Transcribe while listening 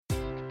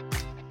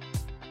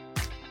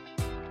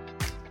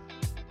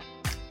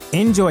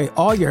Enjoy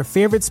all your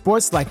favorite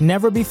sports like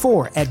never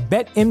before at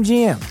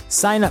BetMGM.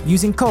 Sign up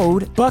using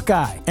code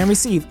Buckeye and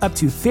receive up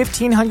to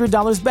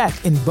 $1,500 back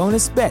in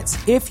bonus bets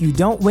if you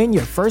don't win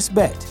your first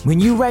bet. When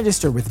you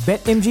register with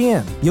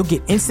BetMGM, you'll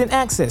get instant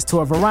access to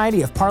a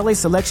variety of parlay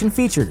selection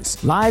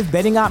features, live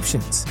betting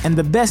options, and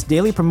the best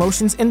daily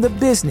promotions in the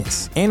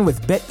business. And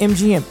with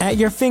BetMGM at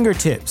your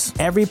fingertips,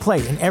 every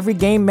play and every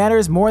game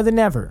matters more than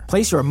ever.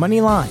 Place your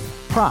money line,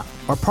 prop,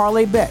 or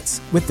parlay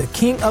bets with the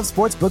king of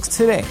sportsbooks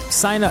today.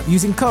 Sign up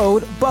using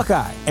code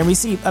Buckeye and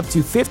receive up to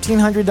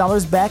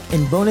 $1,500 back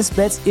in bonus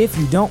bets if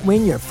you don't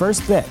win your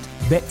first bet.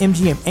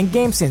 BetMGM and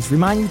GameSense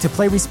remind you to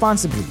play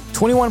responsibly.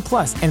 21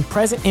 plus and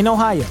present in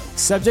Ohio,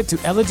 subject to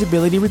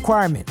eligibility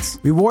requirements.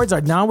 Rewards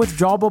are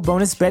non-withdrawable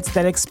bonus bets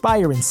that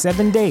expire in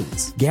 7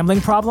 days. Gambling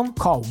problem?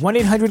 Call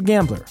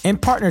 1-800-GAMBLER. In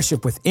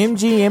partnership with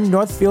MGM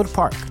Northfield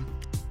Park.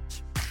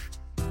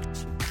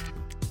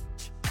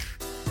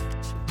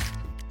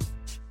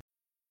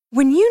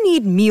 When you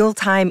need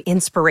mealtime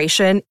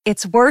inspiration,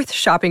 it's worth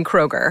shopping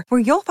Kroger, where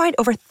you'll find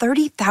over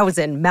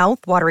 30,000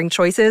 mouth-watering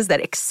choices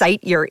that excite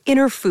your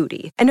inner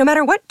foodie. And no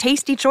matter what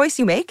tasty choice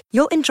you make,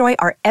 you'll enjoy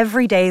our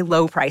everyday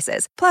low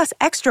prices, plus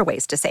extra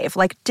ways to save,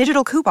 like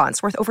digital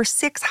coupons worth over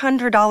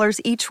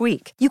 $600 each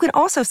week. You can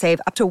also save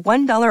up to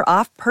 $1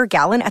 off per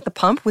gallon at the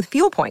pump with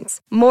fuel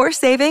points. More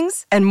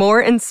savings and more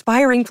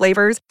inspiring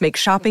flavors make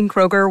shopping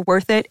Kroger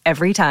worth it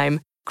every time.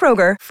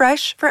 Kroger,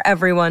 fresh for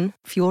everyone.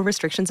 Fuel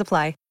restrictions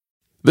apply.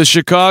 The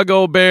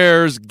Chicago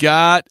Bears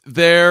got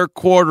their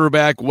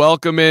quarterback.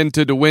 Welcome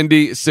into the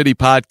Windy City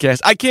Podcast.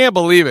 I can't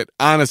believe it,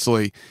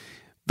 honestly.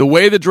 The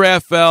way the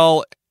draft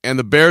fell and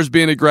the Bears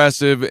being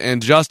aggressive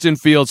and Justin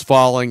Fields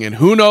falling, and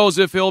who knows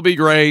if he'll be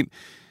great,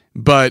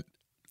 but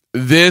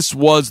this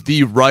was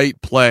the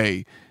right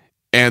play,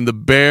 and the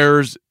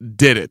Bears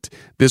did it.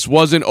 This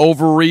wasn't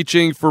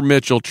overreaching for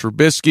Mitchell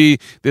Trubisky.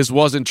 This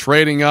wasn't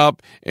trading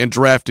up and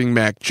drafting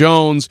Mac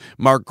Jones.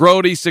 Mark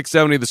Grody,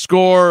 670 The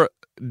Score.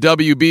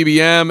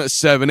 WBBM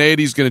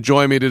 780 is going to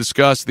join me to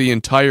discuss the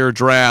entire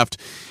draft.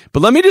 But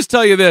let me just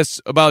tell you this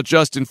about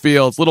Justin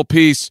Fields. Little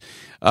piece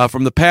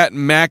from the Pat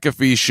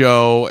McAfee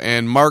show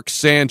and Mark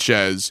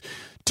Sanchez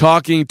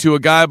talking to a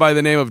guy by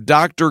the name of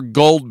Dr.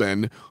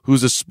 Goldman,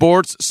 who's a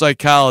sports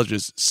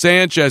psychologist.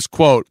 Sanchez,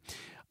 quote,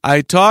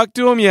 "I talked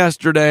to him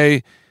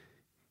yesterday.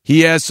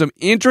 He has some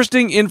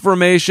interesting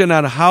information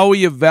on how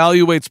he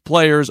evaluates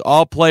players,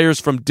 all players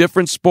from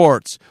different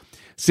sports.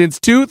 Since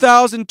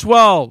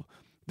 2012,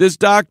 this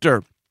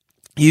doctor,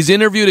 he's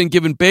interviewed and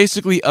given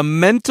basically a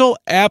mental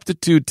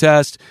aptitude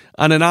test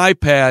on an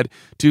iPad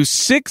to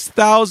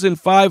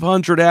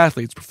 6,500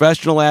 athletes,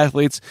 professional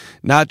athletes,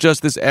 not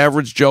just this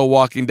average Joe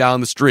walking down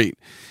the street.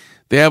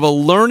 They have a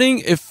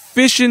learning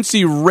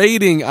efficiency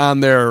rating on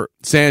there,"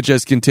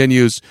 Sanchez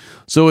continues.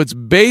 So it's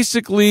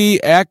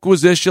basically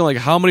acquisition, like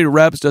how many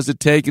reps does it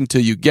take until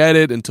you get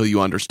it, until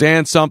you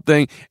understand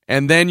something,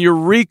 and then your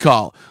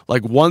recall.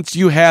 Like once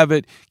you have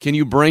it, can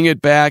you bring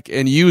it back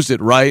and use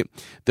it, right?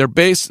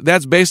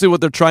 That's basically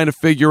what they're trying to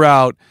figure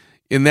out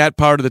in that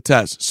part of the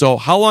test. So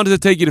how long does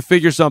it take you to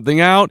figure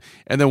something out?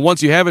 And then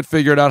once you have it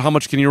figured out, how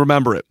much can you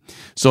remember it?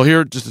 So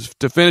here, just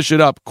to finish it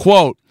up,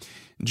 quote,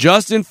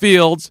 "Justin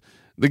Fields,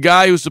 the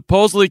guy who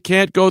supposedly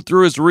can't go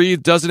through his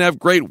reads, doesn't have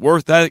great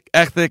work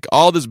ethic,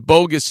 all this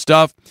bogus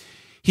stuff.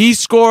 He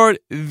scored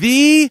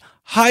the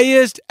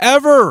highest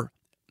ever.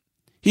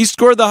 He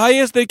scored the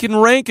highest they can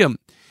rank him.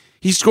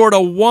 He scored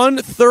a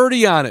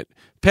 130 on it.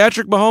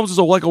 Patrick Mahomes was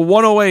like a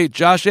 108.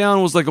 Josh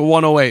Allen was like a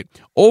 108.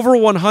 Over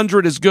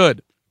 100 is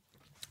good.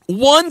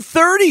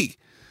 130.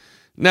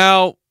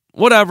 Now,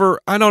 whatever.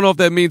 I don't know if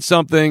that means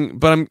something,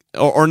 but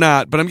or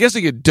not, but I'm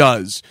guessing it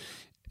does.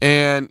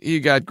 And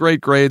he got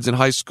great grades in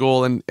high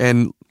school,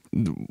 and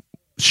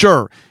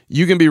sure,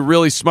 you can be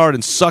really smart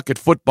and suck at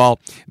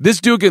football.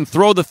 This dude can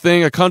throw the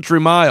thing a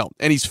country mile,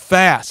 and he's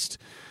fast.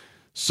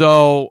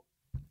 So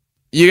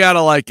you got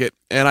to like it.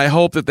 And I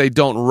hope that they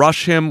don't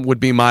rush him, would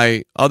be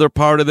my other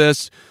part of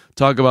this.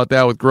 Talk about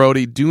that with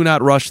Grody. Do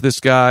not rush this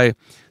guy.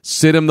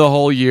 Sit him the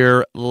whole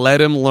year. Let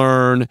him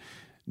learn.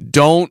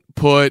 Don't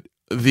put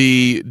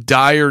the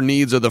dire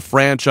needs of the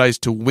franchise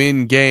to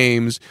win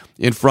games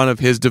in front of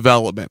his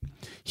development.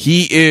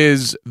 He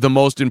is the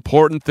most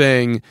important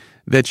thing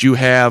that you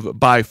have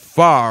by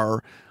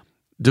far.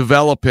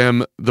 Develop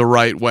him the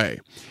right way.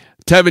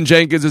 Tevin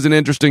Jenkins is an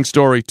interesting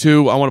story,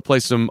 too. I want to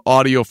play some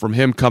audio from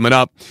him coming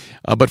up.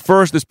 But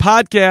first, this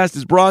podcast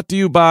is brought to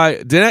you by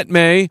Danette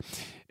May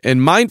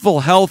and Mindful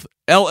Health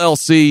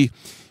LLC,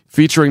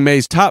 featuring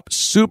May's top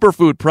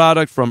superfood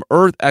product from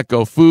Earth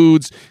Echo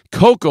Foods,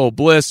 Cocoa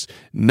Bliss.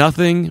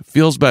 Nothing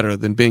feels better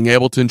than being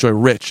able to enjoy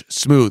rich,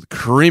 smooth,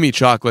 creamy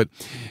chocolate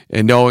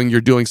and knowing you're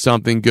doing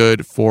something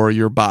good for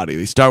your body.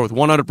 They start with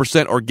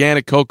 100%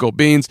 organic cocoa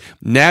beans,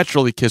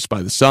 naturally kissed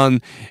by the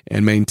sun,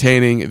 and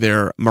maintaining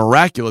their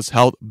miraculous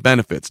health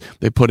benefits.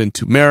 They put in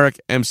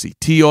turmeric,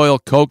 MCT oil,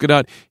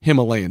 coconut,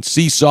 Himalayan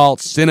sea salt,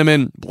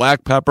 cinnamon,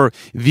 black pepper,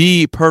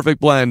 the perfect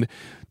blend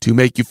to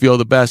make you feel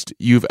the best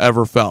you've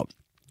ever felt.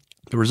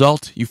 The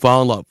result, you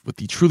fall in love with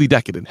the truly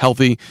decadent,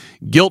 healthy,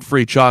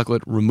 guilt-free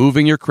chocolate,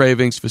 removing your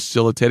cravings,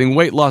 facilitating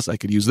weight loss. I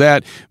could use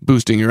that.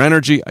 Boosting your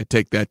energy. I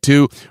take that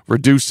too.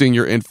 Reducing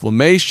your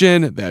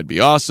inflammation. That'd be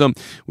awesome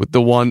with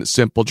the one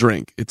simple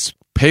drink. It's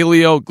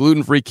paleo,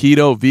 gluten-free,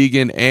 keto,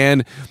 vegan,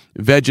 and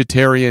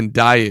vegetarian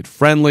diet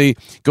friendly.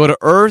 Go to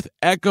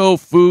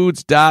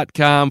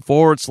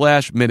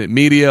earthechofoods.com/Minute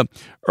Media.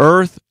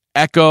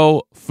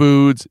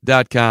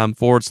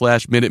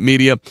 earthechofoods.com/Minute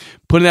Media.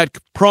 Put in that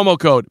promo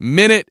code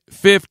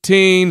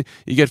MINUTE15.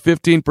 You get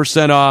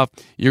 15% off.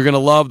 You're going to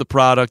love the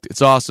product.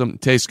 It's awesome.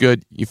 It tastes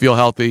good. You feel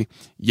healthy.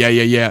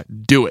 Yeah.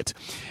 Do it.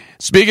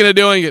 Speaking of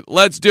doing it,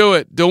 let's do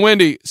it. The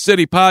Windy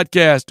City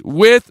Podcast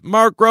with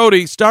Mark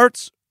Grote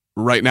starts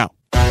right now.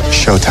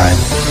 Showtime.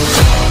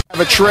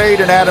 Have a trade,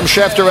 and Adam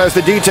Schefter has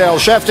the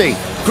details. Shefty.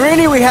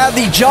 Greeny, we have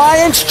the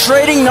Giants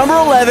trading number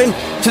 11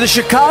 to the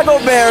Chicago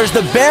Bears.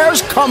 The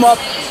Bears come up,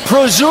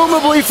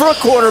 presumably for a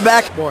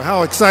quarterback. Boy,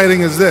 how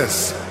exciting is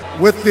this?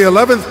 With the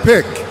 11th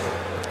pick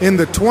in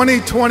the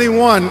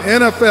 2021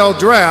 NFL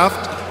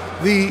Draft,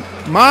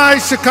 my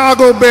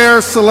Chicago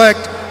Bears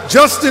select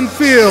Justin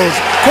Fields,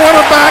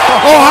 quarterback,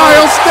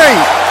 Ohio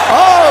State.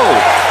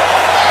 Oh!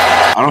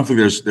 I don't think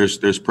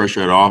there's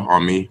pressure at all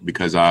on me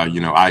because I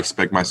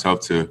expect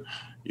myself to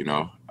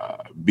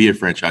be a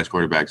franchise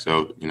quarterback.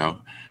 So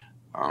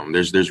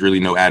there's really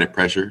no added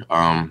pressure.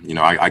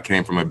 I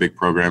came from a big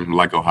program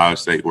like Ohio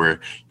State where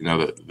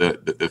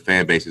the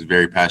fan base is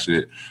very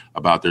passionate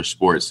about their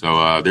sport.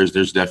 So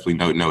there's definitely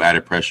no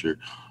added pressure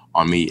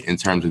on me in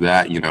terms of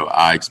that.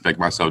 I expect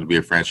myself to be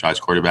a franchise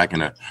quarterback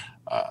and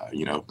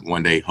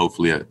one day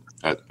hopefully a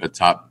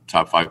top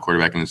 5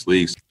 quarterback in this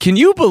league. Can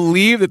you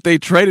believe that they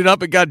traded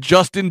up and got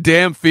Justin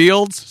damn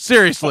Fields?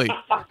 Seriously.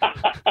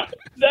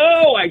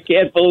 No, I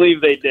can't believe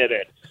they did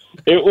it.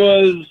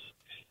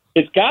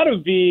 It's got to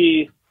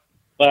be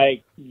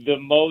like the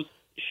most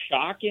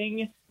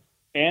shocking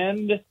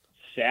and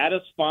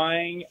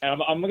satisfying,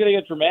 and I'm going to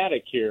get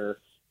dramatic here,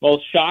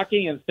 most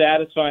shocking and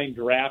satisfying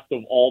draft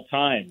of all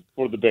time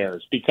for the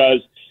Bears because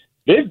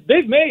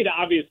they've made,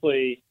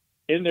 obviously,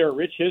 in their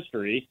rich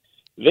history,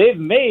 they've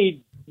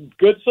made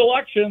good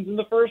selections in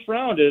the first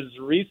round as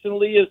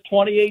recently as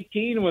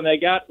 2018 when they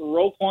got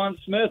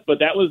Roquan Smith, but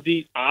that was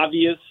the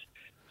obvious,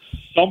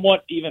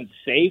 somewhat even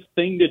safe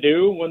thing to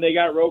do when they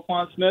got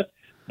Roquan Smith.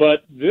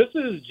 But this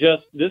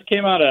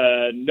came out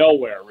of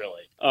nowhere,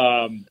 really,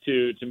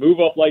 to move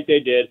up like they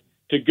did,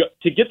 to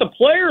get the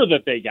player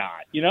that they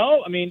got.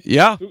 I mean,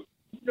 yeah.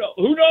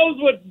 Who knows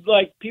what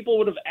people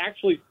would have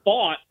actually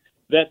thought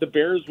that the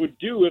Bears would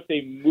do if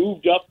they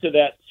moved up to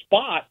that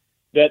spot.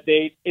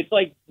 It's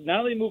like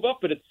not only move up,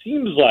 but it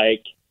seems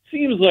like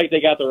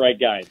they got the right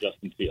guy,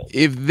 Justin Fields.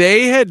 If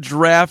they had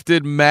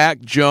drafted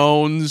Mac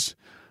Jones,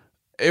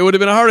 it would have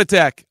been a heart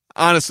attack.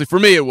 Honestly, for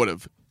me, it would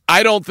have.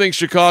 I don't think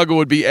Chicago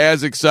would be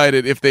as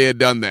excited if they had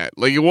done that.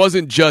 Like, it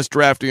wasn't just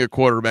drafting a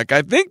quarterback.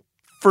 I think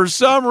for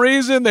some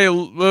reason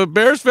the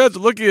Bears fans are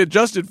looking at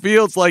Justin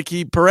Fields like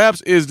he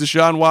perhaps is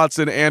Deshaun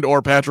Watson and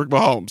or Patrick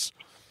Mahomes.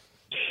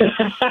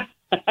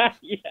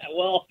 Yeah,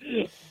 well,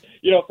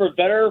 for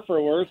better or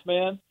for worse,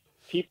 man,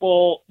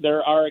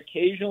 there are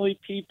occasionally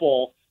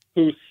people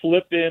who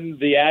slip in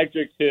the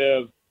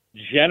adjective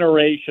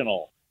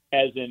generational,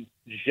 as in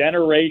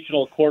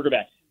generational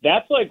quarterback.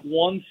 That's like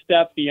one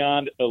step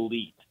beyond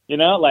elite.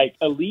 Like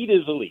elite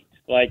is elite.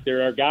 Like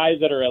there are guys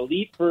that are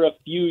elite for a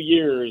few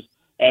years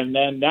and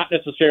then not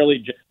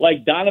necessarily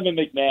like Donovan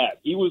McNabb.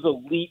 He was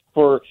elite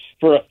for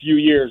a few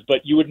years,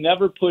 but you would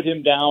never put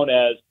him down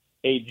as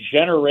a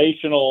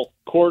generational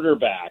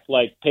quarterback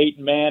like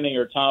Peyton Manning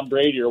or Tom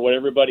Brady or what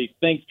everybody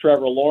thinks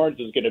Trevor Lawrence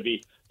is going to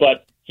be.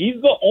 But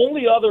he's the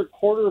only other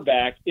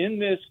quarterback in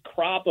this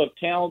crop of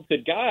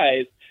talented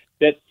guys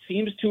that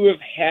seems to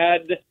have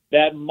had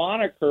that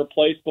moniker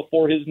placed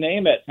before his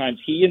name at times.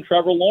 He and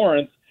Trevor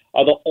Lawrence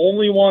are the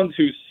only ones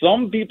who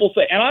some people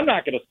say, and I'm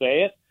not going to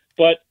say it,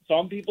 but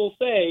some people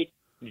say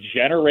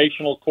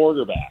generational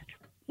quarterback.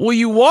 Well,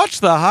 you watch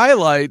the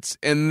highlights,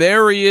 and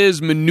there he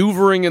is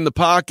maneuvering in the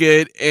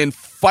pocket and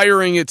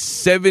firing it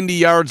 70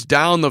 yards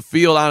down the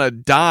field on a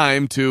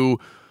dime to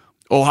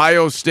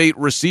Ohio State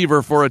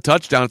receiver for a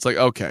touchdown. It's like,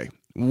 okay,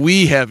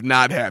 we have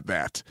not had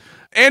that.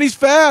 And he's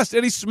fast,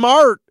 and he's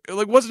smart.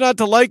 Like, what's not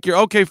to like here?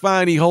 Okay,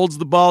 fine, he holds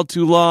the ball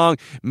too long.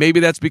 Maybe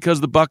that's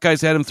because the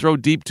Buckeyes had him throw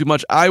deep too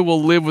much. I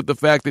will live with the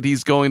fact that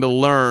he's going to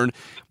learn.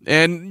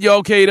 And,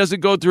 okay, he doesn't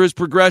go through his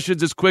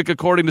progressions as quick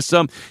according to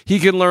some. He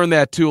can learn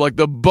that too. Like,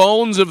 the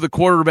bones of the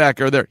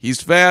quarterback are there.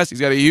 He's fast. He's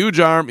got a huge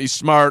arm. He's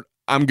smart.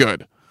 I'm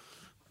good.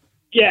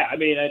 Yeah, I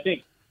mean, I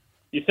think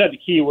you said the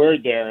key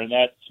word there, and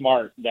that's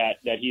smart, that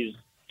he's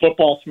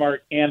football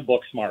smart and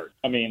book smart.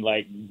 I mean,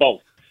 like,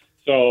 both.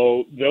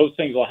 So those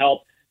things will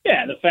help.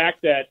 Yeah, the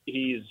fact that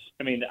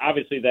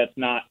obviously that's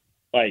not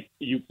like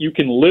you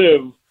can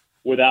live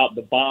without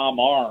the bomb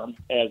arm,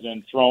 as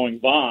in throwing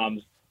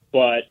bombs,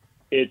 but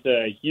it's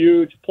a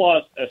huge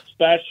plus,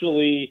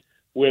 especially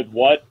with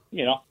what,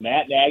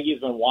 Matt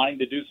Nagy's been wanting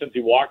to do since he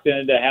walked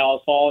into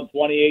Hallis Hall in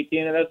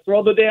 2018, and that's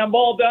throw the damn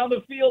ball down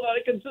the field on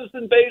a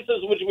consistent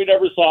basis, which we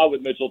never saw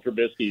with Mitchell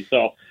Trubisky.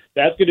 So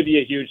that's going to be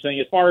a huge thing.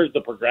 As far as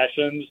the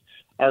progressions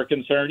are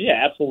concerned,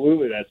 yeah,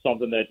 absolutely. That's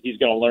something that he's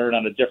going to learn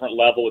on a different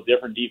level with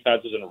different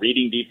defenses and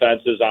reading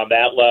defenses on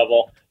that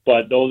level.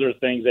 But those are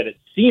things that it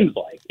seems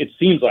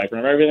like from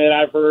everything that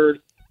I've heard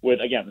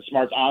with, again, the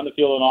smarts on the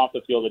field and off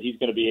the field, that he's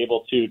going to be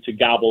able to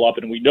gobble up.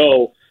 And we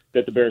know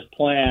that the Bears'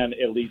 plan,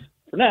 at least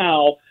for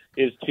now,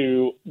 is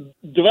to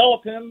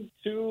develop him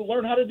to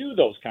learn how to do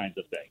those kinds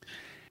of things.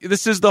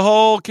 This is the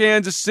whole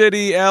Kansas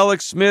City,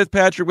 Alex Smith,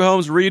 Patrick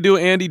Mahomes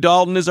redo. Andy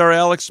Dalton is our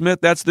Alex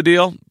Smith. That's the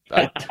deal?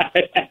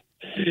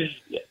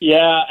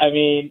 Yeah, I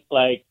mean,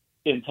 like,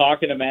 in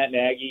talking to Matt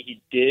Nagy,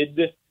 he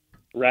did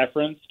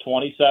reference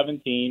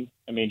 2017.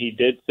 I mean, he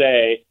did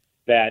say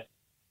that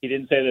he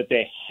didn't say that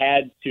they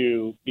had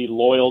to be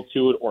loyal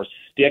to it or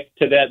stick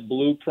to that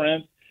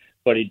blueprint,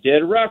 but he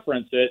did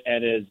reference it.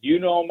 And as you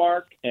know,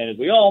 Mark, and as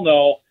we all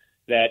know,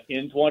 that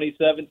in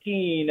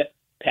 2017,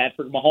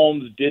 Patrick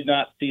Mahomes did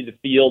not see the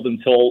field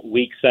until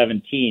week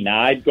 17.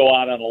 Now, I'd go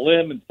out on a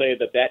limb and say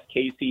that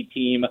KC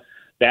team,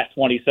 that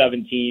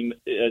 2017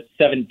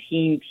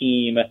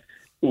 team,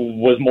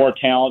 was more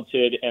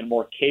talented and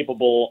more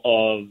capable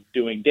of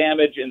doing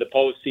damage in the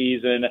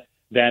postseason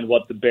than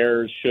what the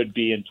Bears should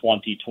be in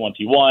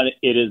 2021.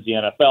 It is the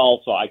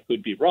NFL, so I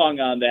could be wrong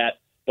on that.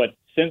 But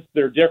since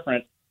they're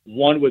different,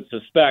 I would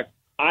suspect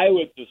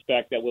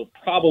that we'll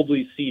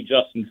probably see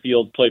Justin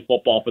Fields play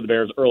football for the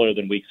Bears earlier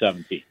than week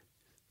 17.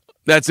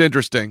 That's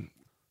interesting.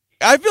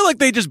 I feel like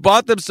they just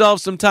bought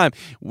themselves some time.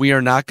 We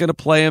are not going to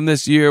play him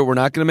this year. We're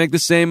not going to make the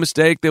same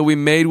mistake that we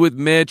made with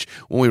Mitch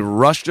when we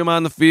rushed him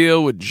on the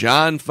field with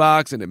John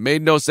Fox, and it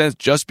made no sense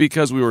just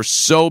because we were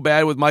so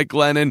bad with Mike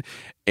Glennon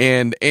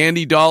and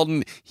Andy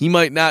Dalton. He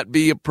might not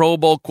be a Pro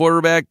Bowl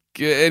quarterback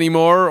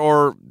anymore,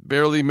 or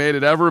barely made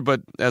it ever,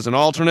 but as an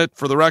alternate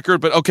for the record.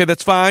 But okay,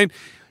 that's fine.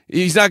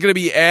 He's not going to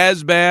be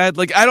as bad.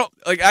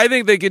 I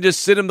think they could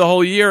just sit him the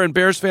whole year, and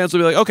Bears fans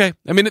will be like, okay.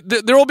 I mean,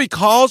 there will be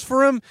calls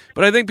for him,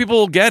 but I think people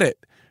will get it.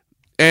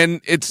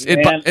 And I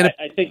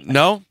think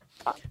no.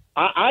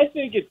 I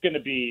think it's going to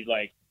be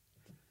like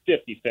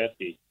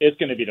 50-50. It's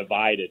going to be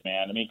divided,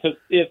 man. I mean, because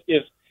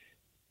if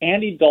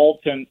Andy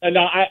Dalton,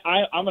 no,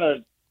 I'm going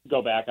to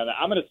go back on that.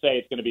 I'm going to say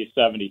it's going to be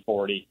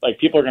 70-40. Like,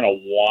 people are going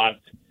to want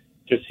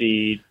to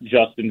see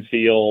Justin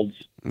Fields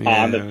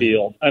on the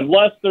field,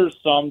 unless there's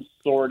some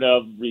sort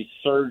of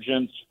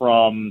resurgence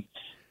from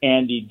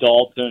Andy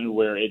Dalton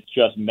where it's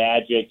just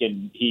magic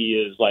and he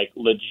is like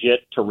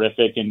legit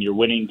terrific and you're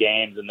winning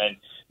games, and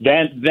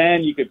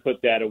then you could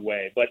put that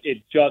away. But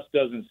it just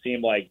doesn't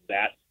seem like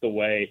that's the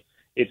way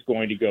it's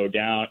going to go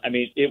down. I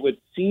mean, it would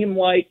seem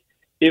like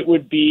it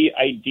would be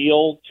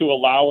ideal to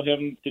allow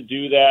him to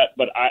do that,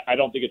 but I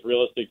don't think it's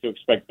realistic to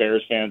expect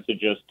Bears fans to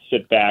just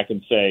sit back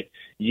and say,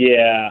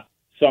 yeah,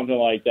 something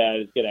like that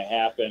is going to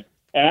happen.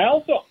 And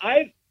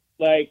I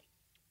like,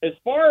 as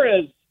far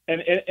as, and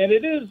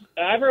it is,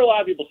 I've heard a lot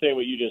of people say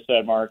what you just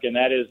said, Mark, and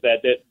that is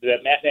that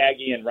Matt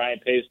Nagy and Ryan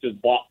Pace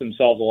just bought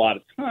themselves a lot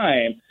of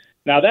time.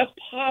 Now, that's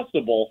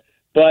possible,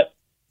 but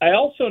I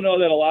also know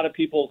that a lot of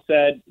people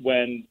said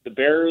when the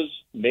Bears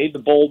made the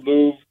bold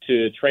move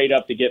to trade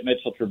up to get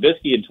Mitchell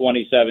Trubisky in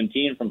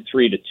 2017 from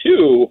 3 to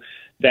 2,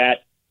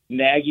 that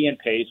Nagy and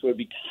Pace would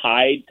be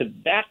tied to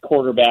that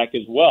quarterback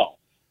as well.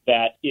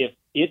 That if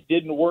it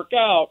didn't work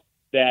out,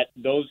 that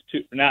those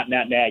two, not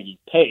Nagy,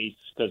 Pace,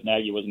 because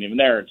Nagy wasn't even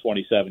there in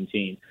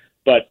 2017,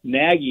 but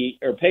Nagy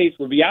or Pace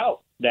would be out.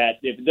 That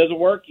if it doesn't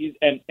work,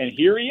 and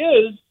here he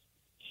is,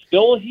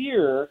 still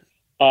here.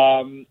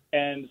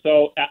 And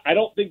so I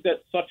don't think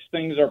that such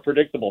things are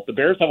predictable. If the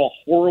Bears have a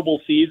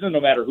horrible season, no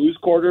matter who's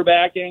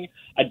quarterbacking,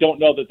 I don't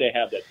know that they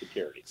have that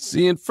security.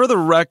 See, and for the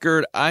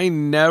record, I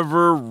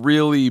never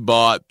really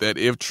bought that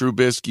if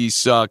Trubisky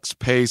sucks,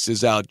 Pace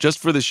is out, just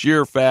for the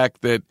sheer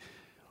fact that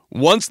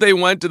once they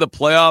went to the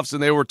playoffs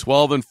and they were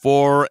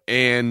 12-4,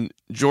 and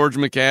George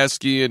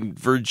McCaskey and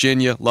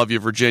Virginia, love you,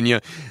 Virginia,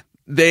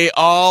 they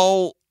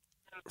all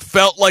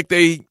felt like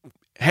they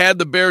had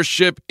the Bears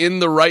ship in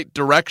the right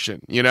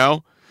direction, you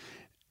know?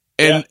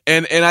 And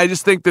I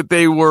just think that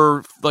they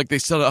were, like, they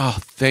said, oh,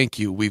 thank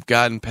you. We've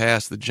gotten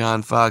past the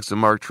John Fox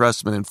and Mark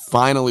Trestman, and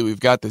finally we've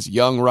got this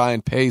young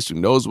Ryan Pace who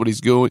knows what he's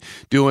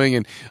doing,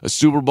 and a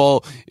Super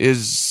Bowl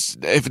is,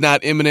 if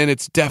not imminent,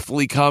 it's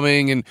definitely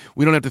coming, and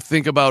we don't have to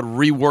think about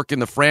reworking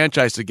the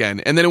franchise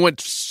again. And then it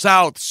went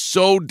south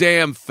so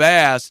damn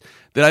fast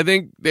that I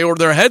think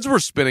their heads were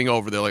spinning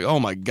over there, like, oh,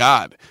 my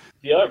God.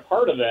 The other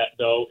part of that,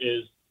 though,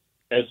 is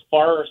as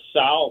far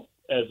south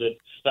as it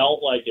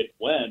felt like it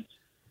went,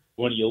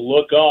 when you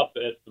look up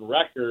at the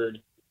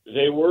record,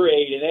 they were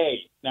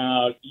 8-8.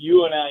 Now,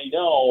 you and I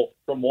know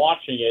from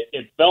watching it,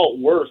 it felt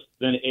worse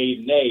than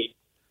 8-8,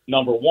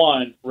 number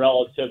one,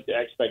 relative to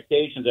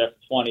expectations after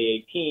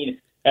 2018.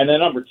 And then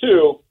number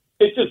two,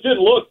 it just didn't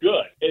look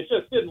good. It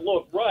just didn't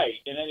look right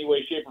in any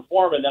way, shape, or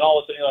form. And then all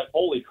of a sudden you're like,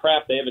 holy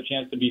crap, they have a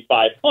chance to be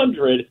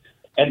 500.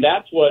 And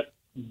that's what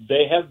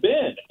they have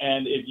been.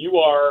 And if you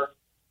are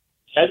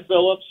Ted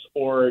Phillips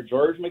or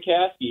George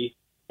McCaskey,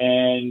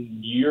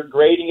 and you're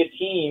grading a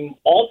team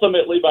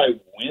ultimately by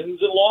wins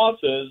and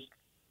losses.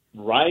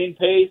 Ryan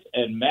Pace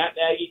and Matt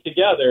Nagy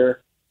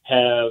together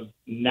have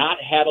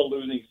not had a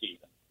losing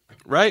season.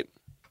 Right.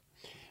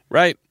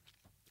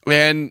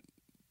 And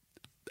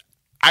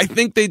I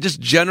think they just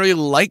generally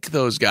like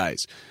those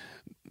guys.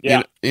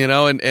 Yeah.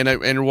 And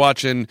you're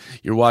watching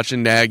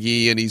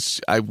Nagy, and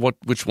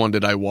which one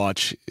did I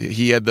watch?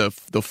 He had the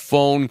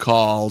phone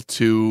call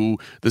to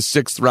the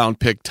 6th round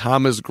pick,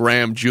 Thomas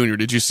Graham Jr.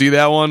 Did you see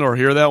that one or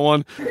hear that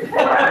one?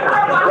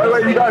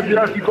 Wait, you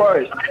guys be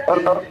quiet.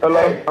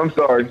 Hello? I'm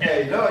sorry.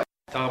 Hey,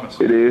 Thomas.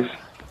 It is.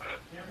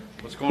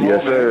 What's going on,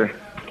 Yes, sir.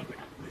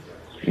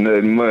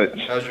 Nothing much.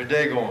 How's your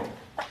day going?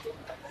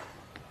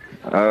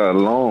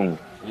 Long.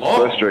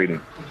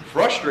 Frustrating.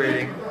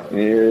 Frustrating?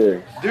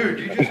 Yeah. Dude,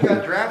 you just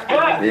got drafted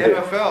in the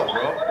NFL,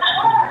 bro.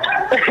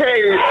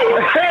 Hey!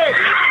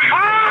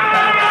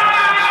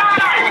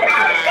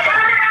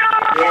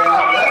 Yeah,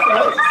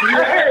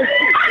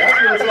 that's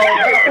what it's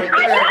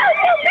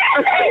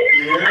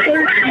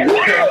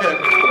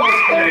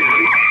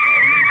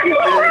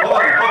all about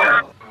right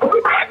there.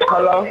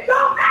 Hello?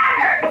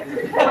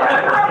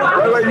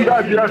 Wait, you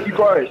guys be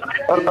quiet.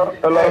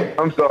 Hello?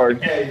 I'm sorry.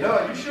 Hey,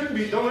 no, you shouldn't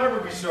be. Don't ever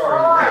be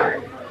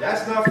sorry.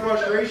 That's not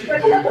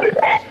frustration, dude.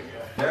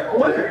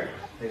 There.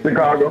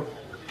 Chicago.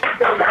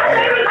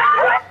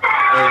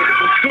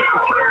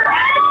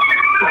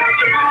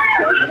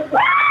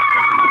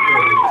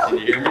 Can you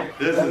hear me?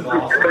 This is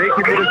awesome. Thank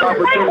you for this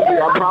opportunity.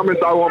 I promise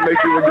I won't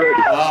make you regret it.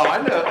 Oh, I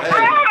know.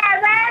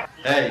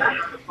 Hey,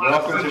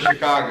 welcome to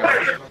Chicago.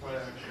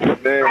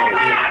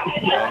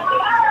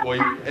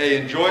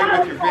 Hey, enjoy it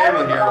with your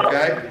family here,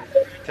 okay?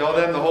 Tell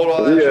them to hold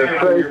all that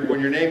shit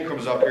when your name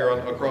comes up here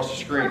across the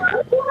screen.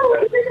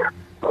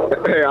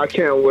 Hey, I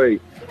can't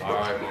wait. All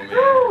right, my man.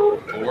 Well,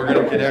 we're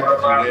going to connect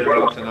with you later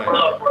on tonight.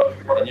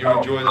 And you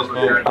enjoy this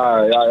moment.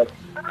 All right.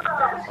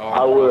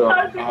 I will. All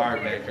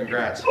right, man.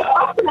 Congrats.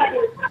 How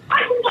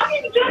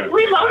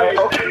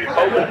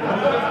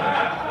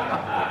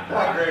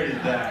great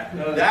is that?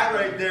 That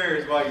right there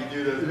is why you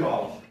do those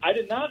calls. I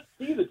did not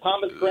see the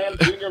Thomas Graham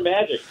Jr.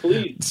 magic.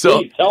 Please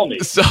tell me.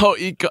 So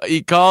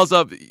he calls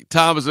up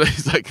Thomas.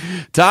 He's like,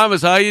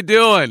 Thomas, how you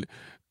doing?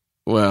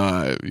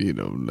 Well,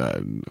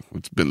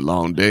 it's been a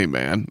long day,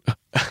 man.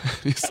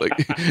 He's like,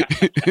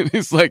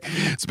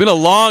 it's been a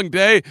long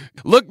day.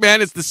 Look,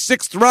 man, it's the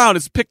 6th round.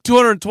 It's pick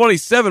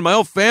 227. My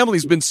whole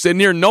family's been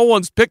sitting here. No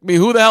one's picked me.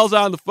 Who the hell's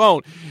on the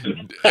phone?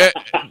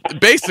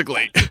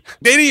 Basically,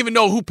 they didn't even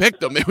know who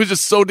picked him. It was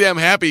just so damn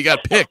happy he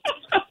got picked.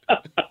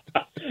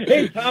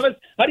 Hey, Thomas,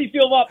 how do you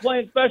feel about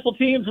playing special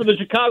teams for the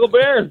Chicago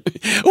Bears?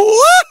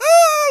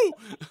 Woohoo!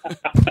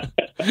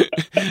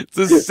 It's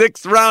the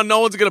 6th round. No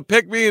one's going to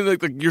pick me.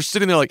 And you're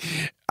sitting there like,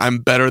 I'm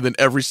better than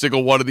every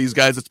single one of these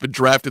guys that's been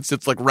drafted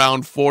since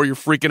round 4. You're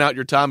freaking out.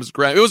 You're Thomas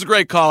Graham. It was a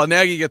great call. And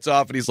Nagy gets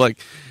off and he's like,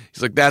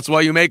 that's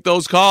why you make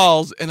those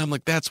calls. And I'm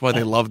like, that's why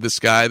they love this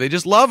guy. They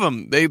just love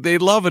him. They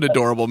love an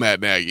adorable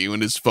Matt Nagy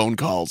and his phone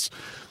calls.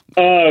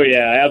 Oh,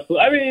 yeah,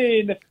 absolutely. I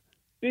mean,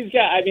 these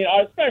guys,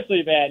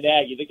 especially Matt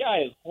Nagy, the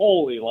guy is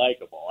wholly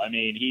likable.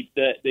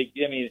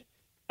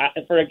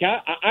 For a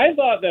guy, I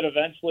thought that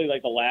eventually,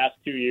 the last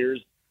 2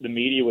 years, the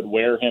media would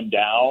wear him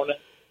down,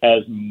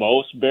 as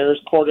most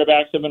Bears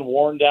quarterbacks have been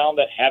worn down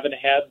that haven't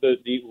had the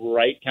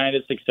right kind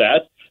of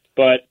success.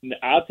 But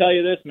I'll tell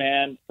you this,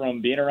 man,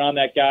 from being around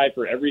that guy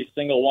for every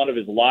single one of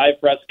his live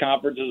press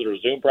conferences or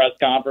Zoom press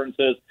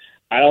conferences,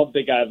 I don't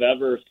think I've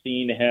ever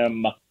seen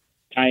him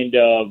kind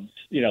of,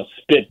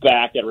 spit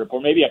back at a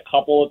report. Maybe a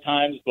couple of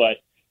times, but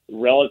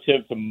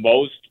relative to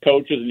most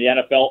coaches in the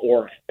NFL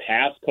or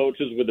past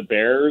coaches with the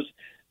Bears,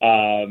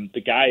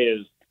 the guy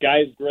is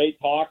a great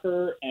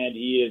talker, and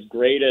he is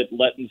great at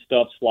letting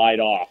stuff slide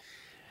off.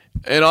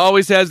 And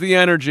always has the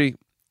energy.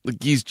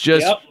 He's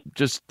just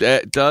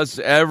does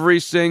every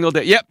single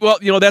day. Yep.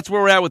 Well, that's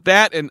where we're at with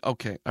that. And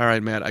okay, all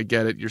right, man, I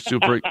get it. You're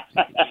super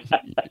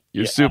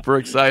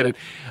excited.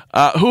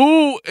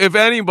 Who, if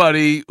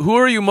anybody, who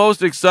are you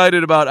most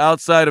excited about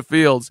outside of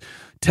Fields?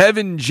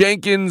 Tevin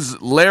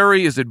Jenkins,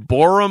 Larry, is it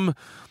Borum?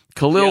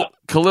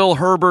 Khalil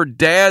Herbert,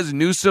 Daz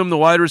Newsome, the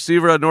wide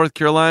receiver out of North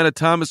Carolina,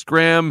 Thomas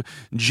Graham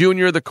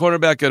Jr., the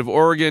cornerback out of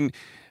Oregon,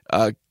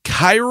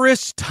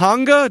 Khyiris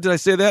Tonga, did I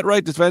say that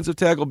right? Defensive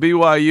tackle,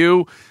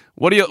 BYU.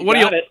 What do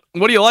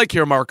you like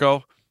here,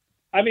 Marco?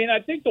 I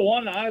think the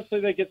one, honestly,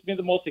 that gets me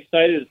the most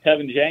excited is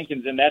Tevin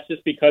Jenkins, and that's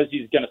just because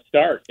he's going to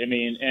start. And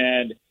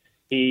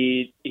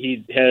he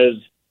has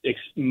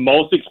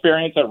most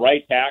experience at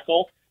right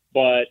tackle,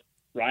 but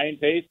Ryan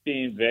Pace,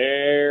 being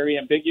very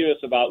ambiguous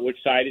about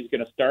which side he's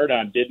going to start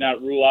on, did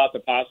not rule out the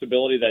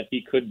possibility that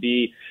he could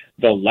be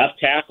the left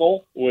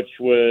tackle, which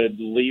would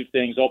leave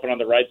things open on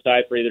the right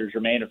side for either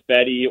Jermaine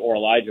Ifedi or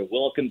Elijah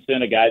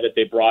Wilkinson, a guy that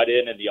they brought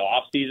in the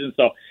offseason.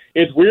 So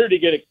it's weird to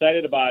get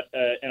excited about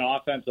an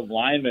offensive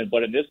lineman,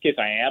 but in this case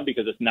I am,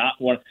 because it's not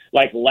one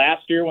like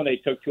last year when they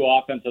took 2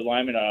 offensive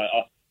linemen,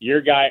 your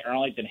guy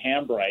Arlington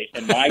Hambright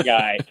and my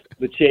guy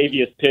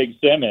Latavius Pig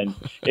Simmons.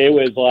 It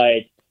was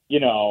like,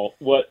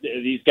 what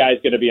are these guys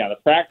going to be on the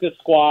practice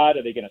squad?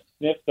 Are they going to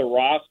sniff the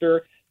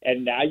roster?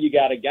 And now you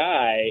got a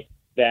guy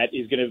that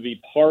is going to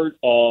be part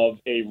of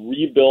a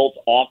rebuilt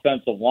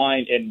offensive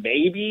line and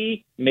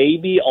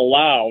maybe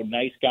allow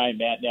nice guy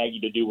Matt Nagy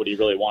to do what he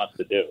really wants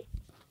to do.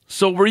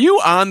 So were you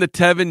on the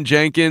Tevin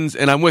Jenkins,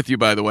 and I'm with you,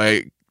 by the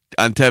way,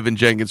 on Tevin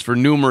Jenkins for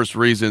numerous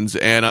reasons,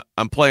 and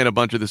I'm playing a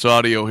bunch of this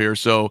audio here.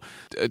 So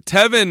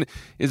Tevin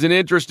is an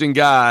interesting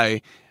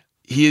guy.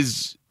 He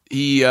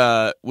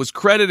was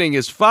crediting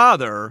his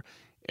father,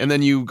 and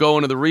then you go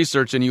into the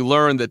research and you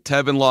learn that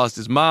Tevin lost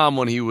his mom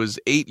when he was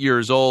 8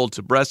 years old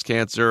to breast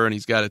cancer, and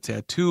he's got a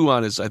tattoo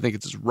on I think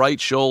it's his right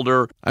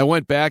shoulder. I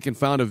went back and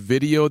found a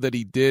video that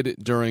he did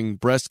during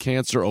Breast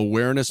Cancer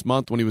Awareness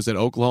Month when he was at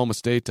Oklahoma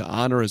State to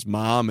honor his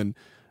mom, and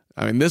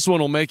I mean, this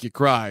one will make you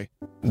cry.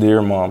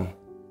 Dear Mom,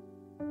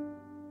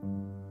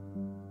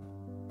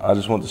 I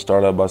just want to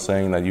start out by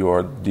saying that you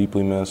are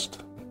deeply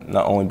missed,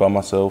 not only by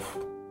myself,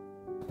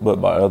 but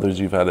by others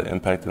you've had an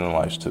impact in their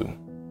lives too.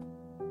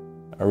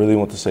 I really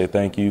want to say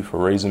thank you for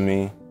raising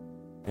me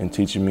and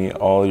teaching me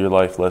all your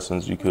life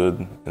lessons you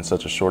could in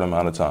such a short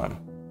amount of time.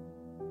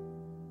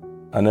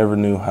 I never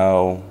knew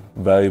how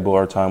valuable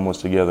our time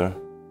was together.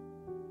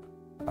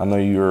 I know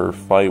your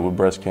fight with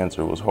breast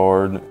cancer was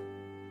hard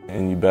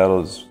and you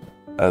battled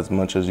as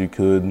much as you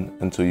could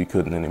until you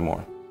couldn't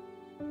anymore.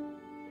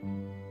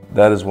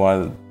 That is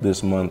why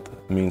this month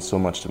means so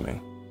much to me.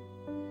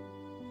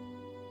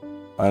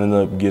 I ended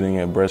up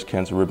getting a breast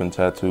cancer ribbon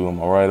tattoo on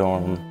my right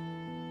arm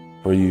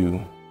for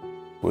you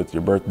with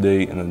your birth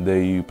date and the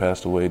day you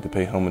passed away to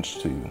pay homage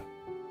to you.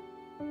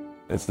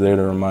 It's there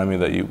to remind me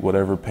that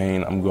whatever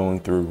pain I'm going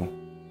through,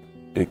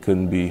 it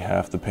couldn't be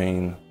half the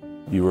pain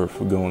you were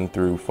going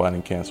through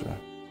fighting cancer.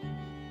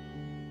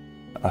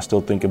 I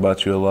still think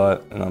about you a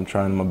lot, and I'm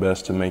trying my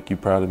best to make you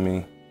proud of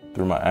me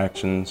through my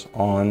actions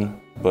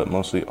on, but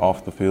mostly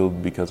off the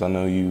field, because I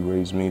know you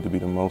raised me to be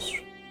the most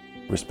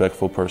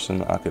respectful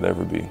person I could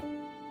ever be.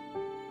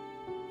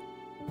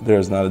 There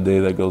is not a day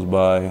that goes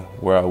by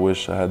where I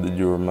wish I had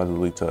your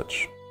motherly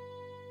touch.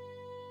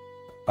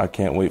 I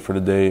can't wait for the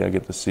day I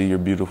get to see your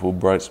beautiful,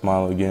 bright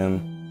smile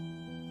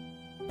again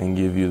and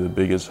give you the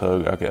biggest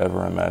hug I could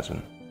ever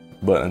imagine.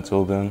 But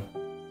until then,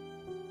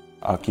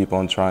 I'll keep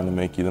on trying to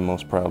make you the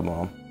most proud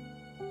mom.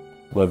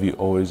 Love you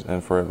always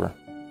and forever.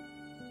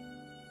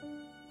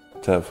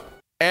 Tev.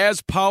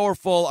 As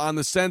powerful on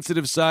the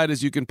sensitive side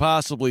as you can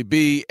possibly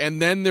be,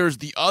 and then there's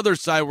the other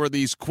side where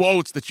these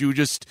quotes that you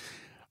just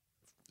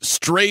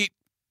straight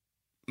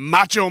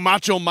macho,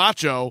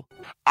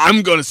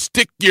 I'm going to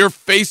stick your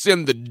face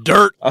in the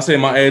dirt. I say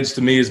my edge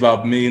to me is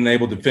about being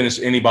able to finish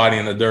anybody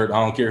in the dirt.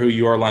 I don't care who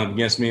you are lining up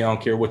against me. I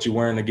don't care what you're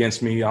wearing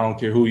against me. I don't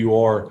care who you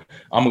are.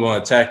 I'm going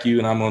to attack you,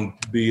 and I'm going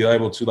to be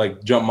able to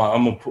jump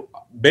I'm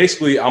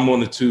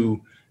going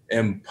to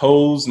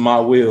impose my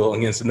will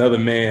against another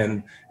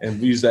man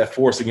and use that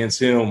force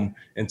against him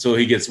until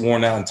he gets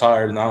worn out and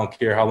tired. And I don't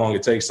care how long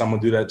it takes. I'm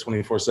going to do that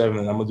 24/7,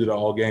 and I'm going to do that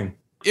all game.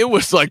 It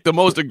was like the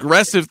most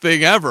aggressive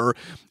thing ever.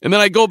 And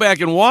then I go back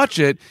and watch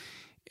it,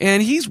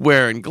 and he's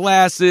wearing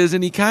glasses,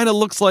 and he kind of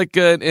looks like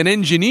an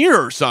engineer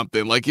or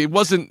something. Like it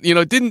wasn't,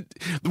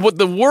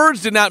 the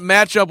words did not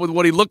match up with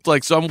what he looked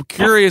like. So I'm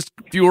curious,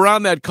 if you were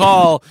on that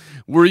call,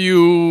 were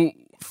you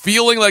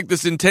feeling like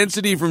this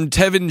intensity from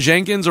Tevin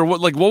Jenkins, or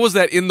what was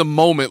that in the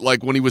moment,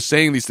 like when he was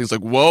saying these things,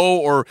 like, whoa,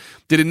 or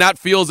did it not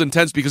feel as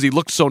intense because he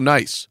looked so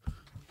nice?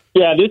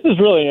 Yeah, this is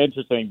really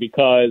interesting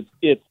because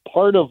it's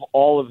part of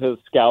all of his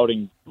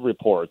scouting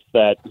reports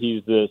that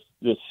he's this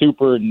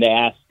super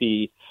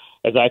nasty,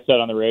 as I said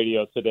on the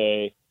radio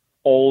today,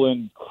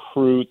 Olin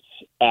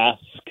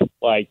Kreutz-esque,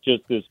 like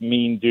just this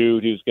mean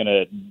dude who's going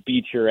to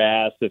beat your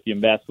ass if you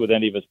mess with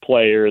any of his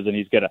players, and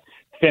he's going to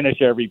finish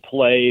every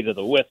play to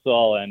the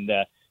whistle and,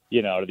 to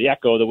the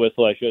echo of the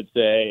whistle, I should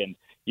say. And,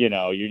 you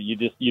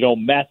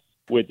don't mess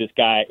with this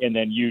guy. And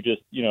then you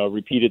just,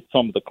 repeated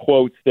some of the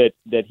quotes that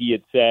he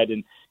had said.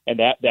 And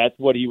that's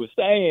what he was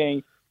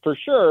saying for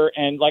sure.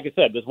 And like I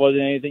said, this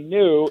wasn't anything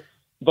new.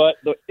 But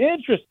the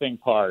interesting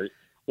part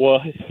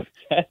was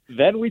that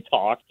then we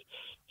talked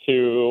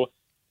to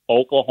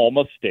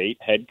Oklahoma State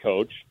head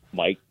coach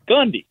Mike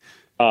Gundy,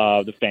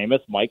 the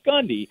famous Mike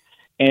Gundy.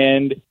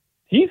 And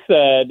he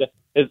said,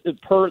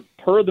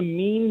 per the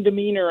mean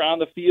demeanor on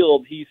the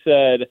field, he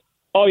said,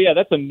 oh, yeah,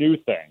 that's a new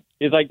thing.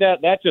 He's like,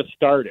 that just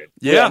started.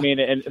 Yeah. I mean,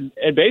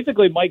 and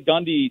basically Mike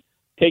Gundy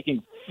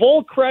taking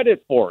full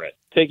credit for it,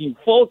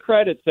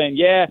 saying,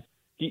 yeah,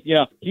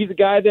 he's a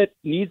guy that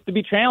needs to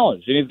be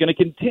challenged, and he's going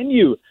to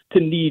continue to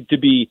need to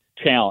be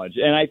challenged.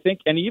 And I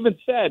think, and he even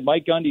said,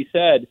 Mike Gundy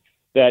said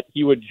that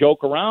he would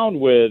joke around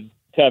with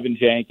Tevin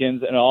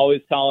Jenkins and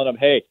always telling him,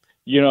 hey,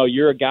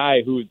 you're a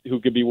guy who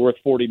could be worth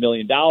 $40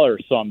 million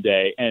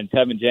someday. And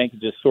Tevin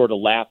Jenkins just sort of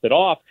laughed it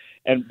off.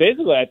 And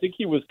basically, I think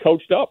he was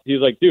coached up. He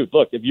was like, dude,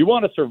 look, if you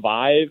want to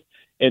survive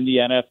in the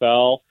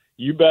NFL,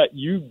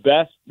 you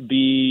best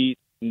be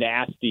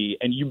nasty,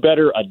 and you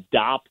better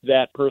adopt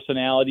that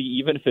personality,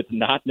 even if it's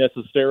not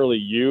necessarily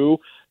you.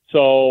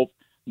 So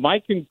my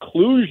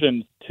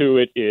conclusion to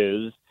it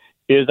is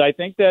is I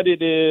think that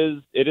it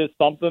is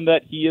something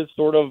that he is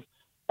sort of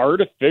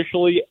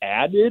artificially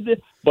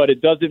added, but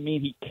it doesn't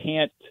mean he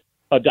can't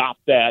adopt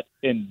that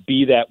and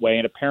be that way.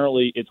 And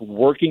apparently it's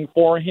working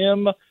for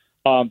him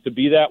to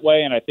be that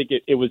way. And I think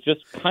it was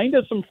just kind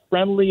of some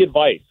friendly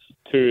advice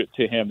to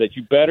him that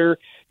you better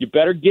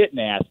get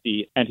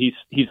nasty. And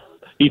he's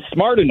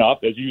smart enough,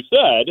 as you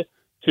said,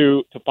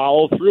 to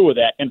follow through with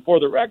that. And for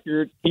the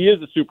record, he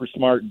is a super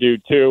smart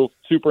dude too,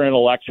 super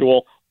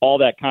intellectual, all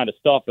that kind of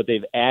stuff, but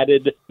they've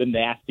added the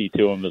nasty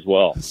to him as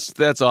well.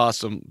 That's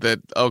awesome.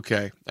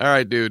 Okay. All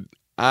right, dude.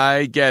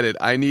 I get it.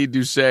 I need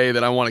to say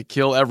that I want to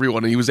kill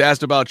everyone. And he was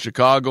asked about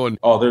Chicago, and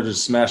they're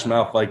just smash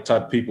mouth like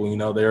type people. You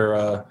know,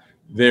 they're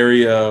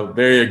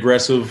very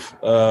aggressive.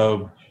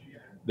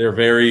 They're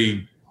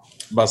very.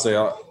 I'm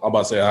about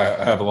to say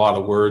I have a lot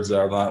of words that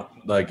are not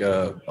like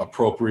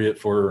appropriate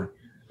for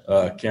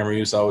camera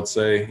use. I would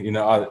say, you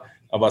know, I'm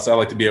about to say I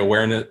like to be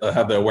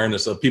have the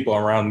awareness of people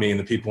around me and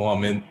the people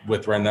I'm in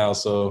with right now.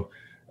 So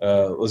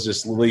let's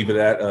just leave it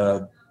at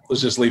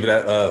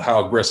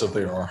how aggressive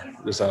they are.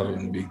 That's how they're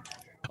going to be.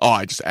 Oh,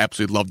 I just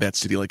absolutely love that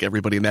city. Like,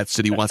 everybody in that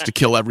city wants to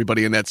kill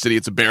everybody in that city.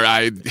 It's a bear.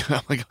 I'm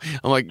like,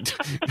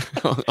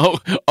 oh,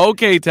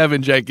 okay, Tevin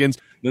Jenkins.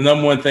 The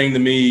number one thing to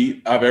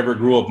me, I've ever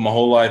grew up my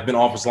whole life, been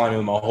offensive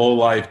lineman my whole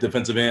life,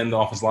 defensive end,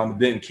 offensive lineman,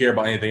 didn't care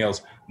about anything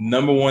else.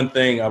 Number one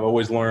thing I've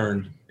always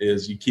learned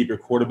is you keep your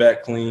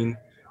quarterback clean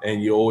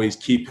and you always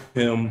keep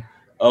him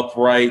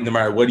upright. No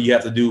matter what you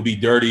have to do, be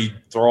dirty,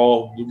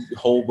 throw,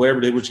 hold,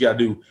 whatever what you got to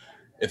do.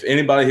 If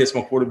anybody hits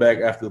my quarterback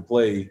after the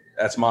play,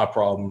 that's my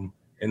problem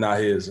and not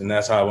his. And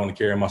that's how I want to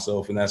carry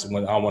myself. And that's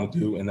what I want to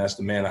do. And that's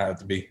the man I have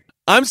to be.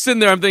 I'm sitting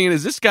there, I'm thinking,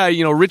 is this guy,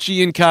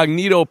 Richie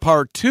Incognito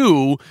Part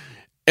 2?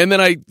 And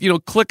then I,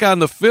 click on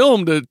the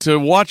film to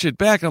watch it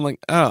back. And I'm like,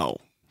 oh,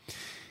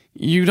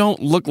 you don't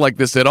look like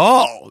this at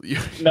all.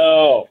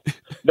 No,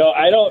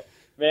 I don't,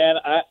 man.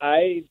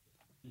 I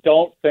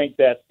don't think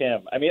that's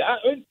him. I mean,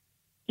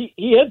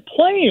 he has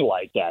plenty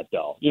like that,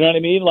 though. You know what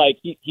I mean? Like,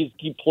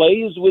 he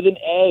plays with an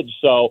edge.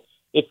 So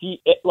if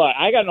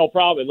I got no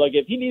problem. Like,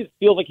 if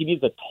feels like he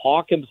needs to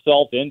talk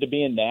himself into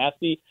being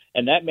nasty,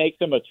 and that makes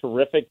him a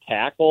terrific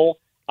tackle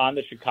on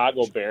the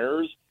Chicago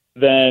Bears,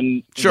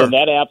 then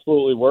that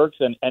absolutely works.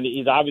 And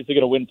he's obviously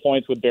going to win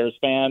points with Bears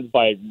fans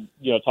by,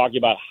 talking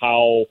about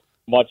how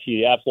much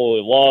he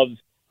absolutely loves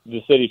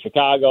the city of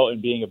Chicago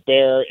and being a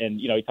Bear. And,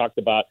 he talked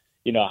about,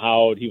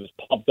 how he was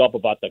pumped up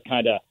about the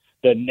kind of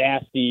the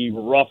nasty,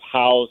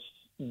 roughhouse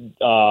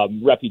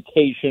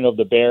reputation of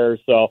the Bears.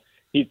 So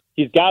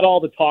he's got all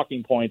the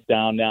talking points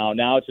down now.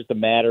 Now it's just a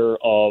matter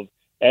of,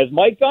 as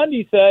Mike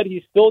Gundy said,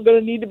 he's still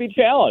going to need to be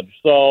challenged.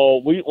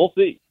 So we'll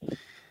see.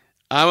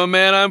 I'm a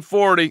man, I'm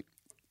 40.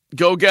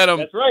 Go get him.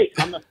 That's right.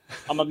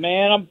 I'm a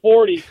man, I'm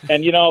 40.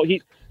 And,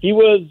 he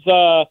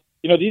was,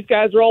 these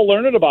guys are all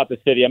learning about the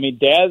city. I mean,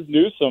 Daz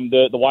Newsome,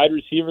 the wide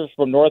receiver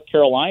from North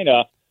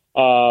Carolina,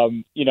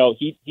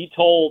 he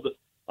told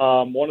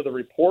one of the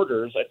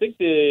reporters, I think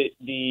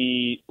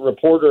the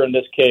reporter in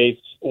this case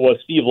was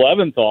Steve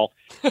Leventhal.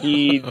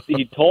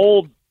 He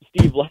told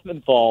Steve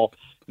Leventhal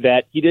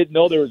that he didn't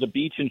know there was a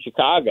beach in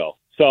Chicago.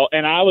 So,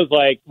 and I was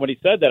like, when he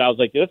said that, I was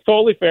like, that's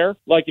totally fair.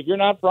 Like, if you're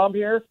not from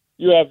here,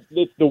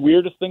 it's the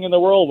weirdest thing in the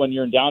world when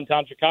you're in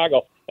downtown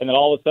Chicago, and then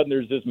all of a sudden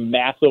there's this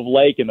massive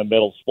lake in the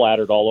middle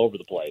splattered all over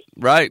the place.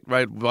 Right.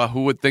 Well,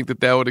 who would think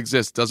that would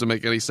exist? Doesn't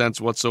make any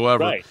sense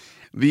whatsoever. Right.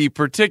 The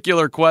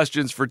particular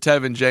questions for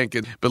Tevin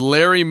Jenkins, but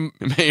Larry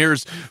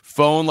Mayer's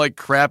phone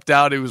crapped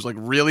out. It was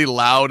really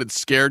loud. It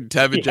scared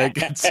Tevin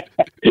Jenkins.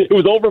 It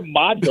was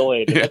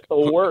over-modulated. That's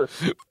the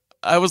worst.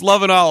 I was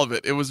loving all of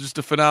it. It was just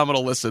a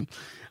phenomenal listen.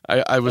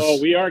 I was. Oh,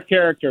 we are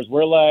characters.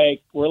 We're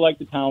like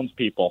the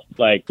townspeople,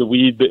 like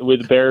with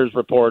the Bears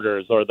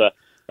reporters or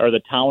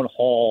the town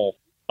hall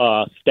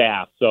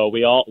staff. So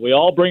we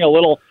all bring a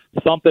little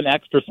something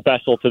extra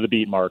special to the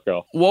beat,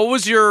 Marco. What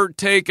was your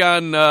take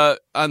on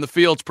the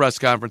Fields press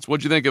conference?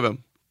 What'd you think of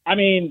him? I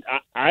mean,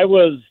 I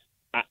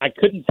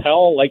couldn't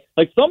tell. Like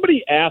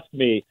somebody asked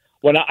me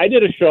when I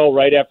did a show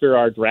right after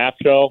our draft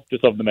show,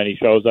 just of the many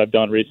shows I've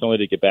done recently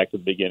to get back to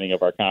the beginning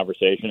of our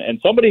conversation, and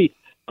somebody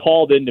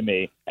called into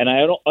me, and I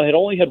had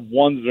only had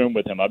one Zoom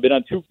with him. I've been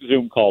on 2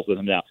 Zoom calls with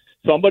him now.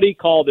 Somebody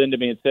called into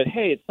me and said,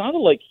 "Hey, it sounded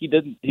like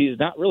he's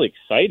not really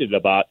excited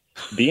about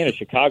being a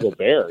Chicago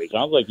Bear. He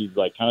sounds like he's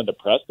kind of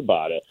depressed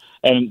about it."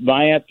 And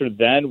my answer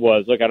then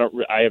was, "Look,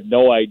 I have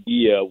no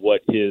idea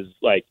what his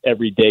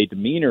everyday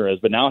demeanor is,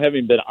 but now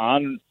having been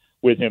on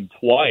with him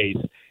twice,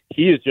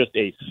 he is just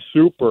a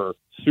super,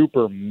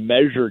 super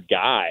measured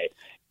guy."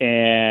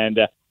 And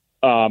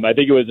I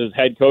think it was his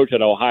head coach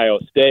at Ohio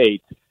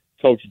State,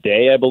 Coach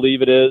Day, I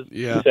believe it is,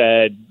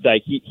 said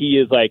he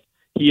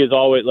is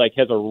always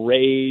has a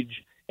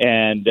rage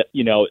and,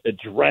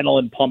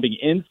 adrenaline pumping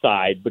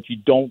inside, but you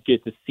don't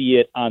get to see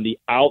it on the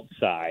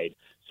outside.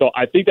 So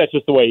I think that's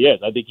just the way he is.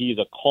 I think he's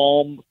a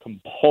calm,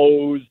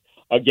 composed,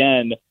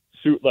 again,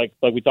 like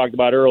we talked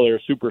about earlier,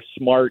 super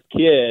smart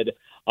kid.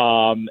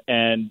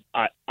 And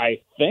I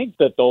think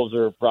that those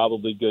are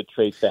probably good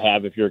traits to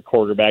have if you're a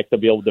quarterback, to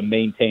be able to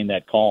maintain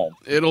that calm.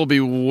 It'll be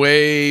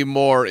way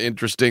more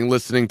interesting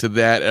listening to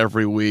that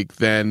every week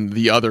than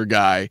the other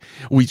guy.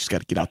 We just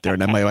got to get out there,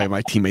 and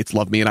my teammates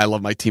love me, and I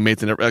love my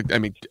teammates. And I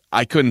mean,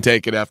 I couldn't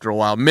take it after a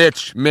while.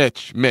 Mitch. Yeah,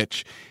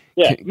 Mitch.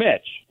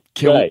 Mitch.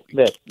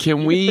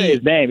 Can we say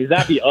his name? He's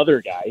not the other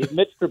guy. He's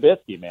Mitch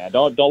Trubisky, man.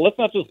 Don't let's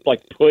not just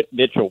put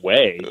Mitch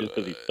away just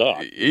because he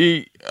sucks.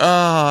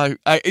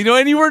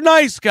 And you were a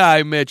nice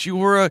guy, Mitch. You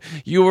were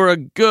a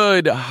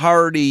good,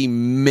 hearty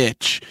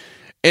Mitch.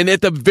 And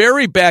at the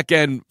very back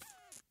end,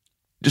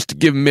 just to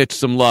give Mitch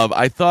some love,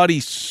 I thought he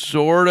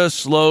sort of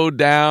slowed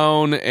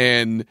down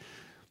and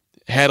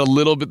had a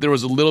little bit. There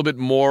was a little bit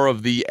more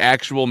of the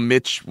actual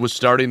Mitch was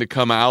starting to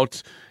come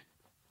out.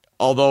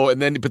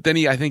 Then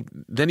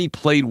he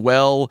played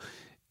well,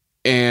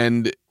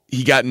 and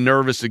he got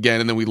nervous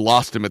again, and then we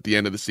lost him at the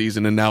end of the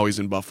season, and now he's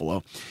in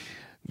Buffalo.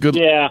 Good.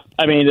 Yeah,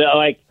 I mean,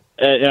 I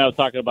was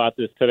talking about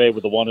this today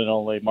with the one and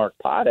only Mark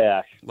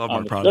Potash. Love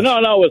Mark Potash. No,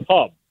 it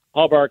was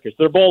Hub Arcus.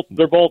 They're both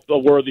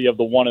worthy of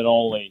the one and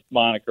only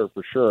moniker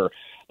for sure.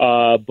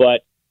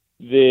 But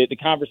the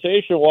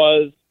conversation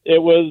was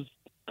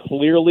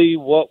clearly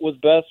what was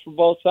best for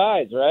both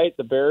sides, right?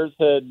 The Bears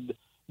had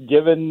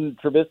given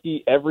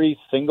Trubisky every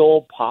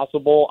single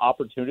possible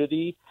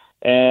opportunity,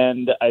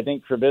 and I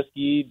think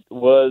Trubisky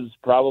was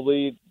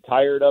probably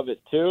tired of it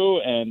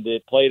too, and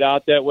it played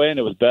out that way, and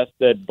it was best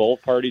that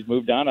both parties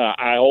moved on.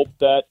 I hope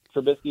that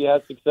Trubisky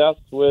has success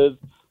with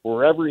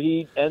wherever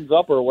he ends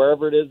up or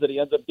wherever it is that he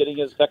ends up getting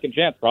his second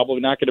chance.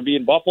 Probably not going to be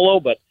in Buffalo,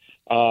 but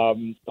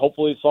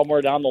hopefully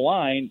somewhere down the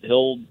line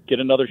he'll get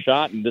another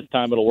shot, and this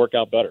time it'll work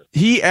out better.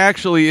 He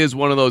actually is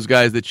one of those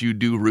guys that you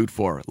do root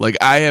for. Like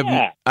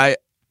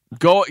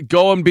Go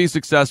and be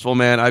successful,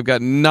 man. I've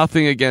got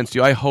nothing against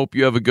you. I hope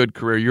you have a good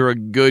career. You're a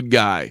good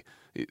guy.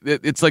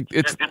 It's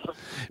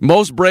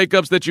most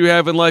breakups that you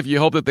have in life, you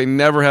hope that they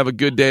never have a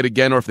good date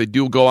again, or if they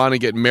do go on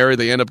and get married,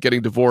 they end up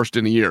getting divorced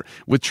in a year.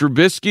 With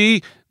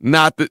Trubisky,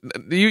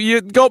 you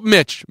go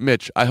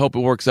Mitch. I hope it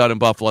works out in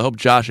Buffalo. I hope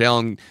Josh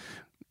Allen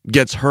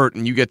gets hurt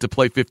and you get to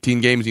play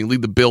 15 games and you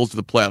lead the Bills to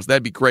the playoffs.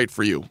 That'd be great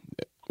for you.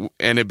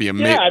 And it'd be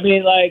amazing. Yeah, I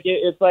mean,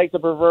 it's like the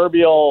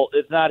proverbial,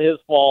 it's not his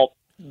fault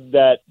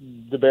that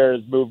the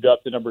Bears moved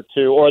up to number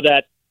 2, or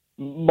that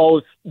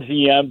most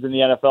GMs in the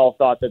NFL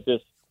thought that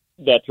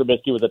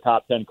Trubisky was a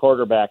top 10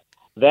 quarterback.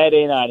 That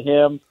ain't on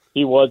him.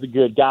 He was a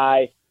good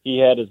guy. He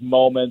had his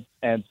moments.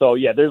 And so,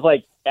 yeah, there's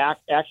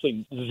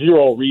actually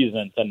zero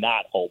reason to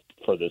not hope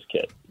for this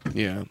kid.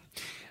 Yeah.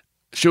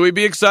 Should we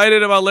be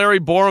excited about Larry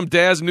Borum,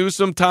 Daz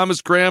Newsome, Thomas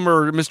Graham,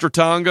 or Mr.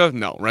 Tonga?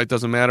 No, right?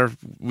 Doesn't matter. from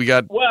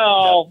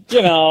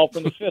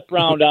the 5th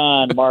round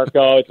on,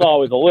 Marco, it's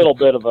always a little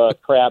bit of a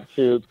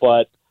crapshoot,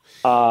 but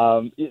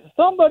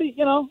somebody,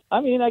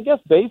 I guess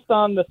based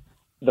on the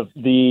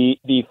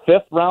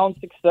 5th round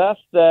success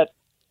that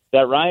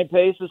Ryan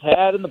Pace has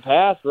had in the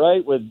past,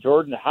 right, with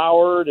Jordan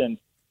Howard and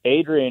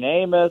Adrian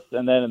Amos,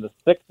 and then in the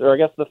 6th, or I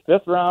guess the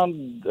 5th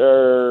round,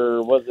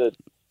 or was it?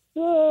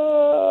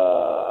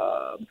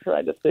 I'm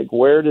trying to think.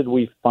 Where did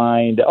we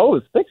find? It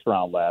was 6th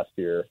round last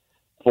year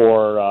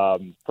for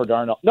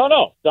Darnell.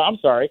 No, I'm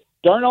sorry,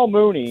 Darnell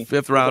Mooney,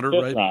 5th rounder.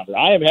 Right? Rounder.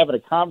 I am having a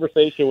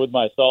conversation with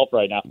myself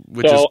right now,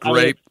 which is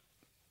great.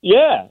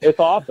 Yeah, it's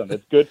awesome.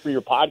 It's good for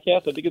your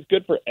podcast. I think it's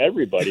good for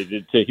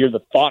everybody to hear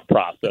the thought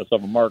process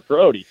of a Mark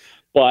Grody.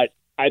 But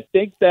I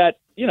think that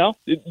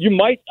you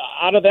might,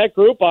 out of that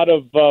group, out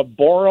of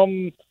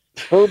Borum,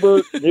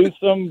 Herbert,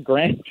 Newsome,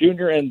 Grant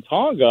Jr., and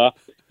Tonga,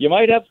 you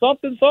might have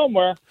something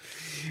somewhere.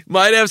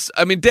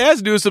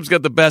 Daz Newsome's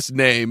got the best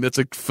name. It's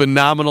a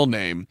phenomenal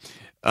name.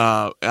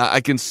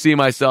 I can see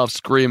myself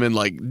screaming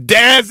like,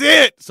 Daz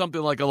it!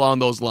 Something like along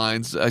those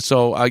lines.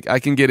 So I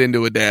can get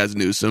into a Daz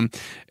Newsome.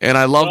 And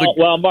I love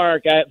Well,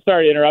 Mark,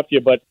 sorry to interrupt you,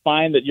 but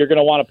find that you're going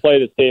to want to play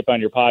this tape on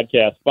your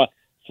podcast. But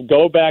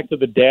go back to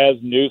the Daz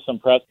Newsome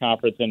press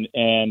conference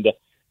and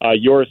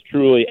yours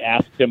truly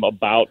asked him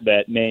about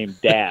that name,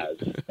 Daz.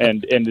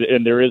 and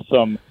there is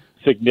some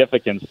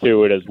significance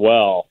to it as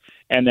well.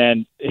 And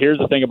then here's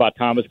the thing about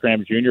Thomas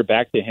Graham Jr.,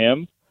 back to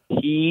him,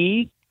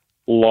 he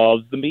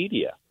loves the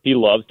media. He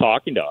loves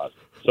talking to us.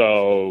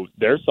 So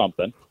there's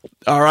something.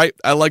 All right.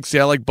 I like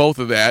both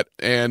of that.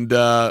 And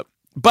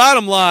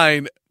bottom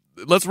line,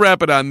 let's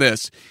wrap it on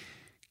this.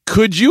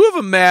 Could you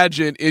have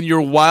imagined in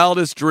your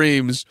wildest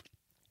dreams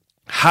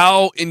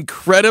how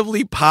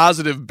incredibly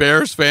positive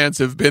Bears fans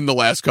have been the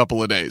last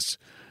couple of days?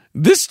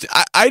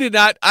 I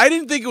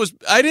didn't think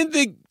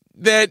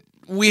that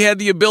we had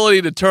the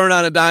ability to turn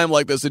on a dime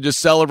like this and just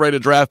celebrate a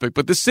draft pick.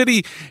 But the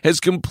city has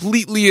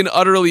completely and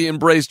utterly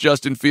embraced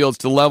Justin Fields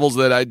to levels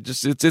that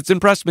it's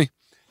impressed me.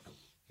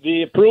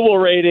 The approval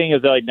rating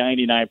is like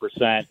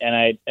 99%, and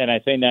I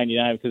say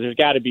 99 because there's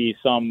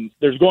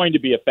going to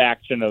be a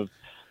faction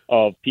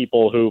of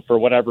people who, for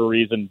whatever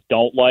reason,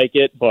 don't like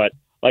it. But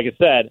like I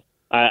said,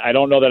 I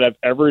don't know that I've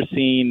ever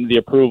seen the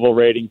approval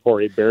rating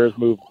for a Bears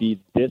move be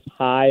this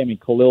high. I mean,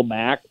 Khalil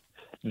Mack,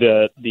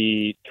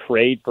 the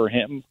trade for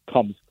him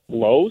comes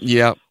close.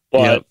 Yeah.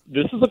 But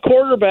This is a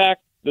quarterback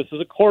This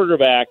is a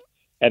quarterback,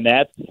 and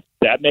that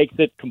makes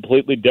it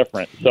completely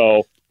different.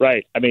 So,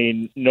 right, I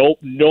mean,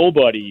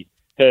 nobody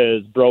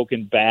has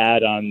broken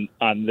bad on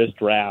this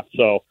draft.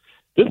 So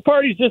this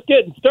party's just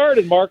getting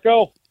started,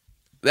 Marco.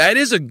 That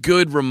is a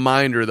good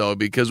reminder, though,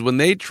 because when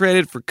they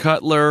traded for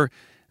Cutler,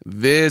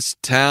 this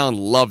town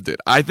loved it.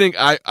 I think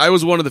I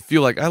was one of the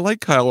few, I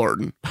like Kyle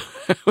Orton.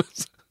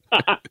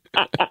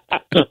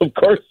 Of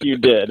course you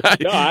did.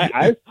 No,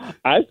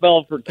 I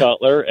fell for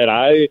Cutler, and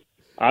I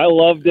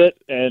loved it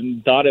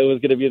and thought it was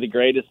going to be the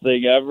greatest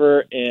thing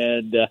ever.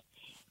 And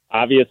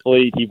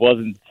obviously he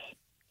wasn't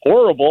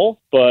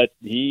horrible, but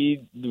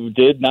he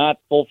did not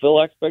fulfill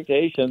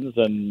expectations,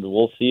 and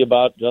we'll see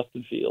about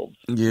Justin Fields.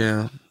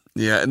 Yeah.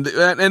 Yeah, and the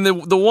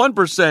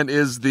 1%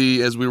 is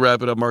as we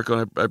wrap it up, Marco,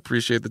 and I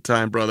appreciate the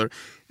time, brother.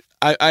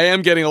 I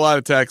am getting a lot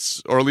of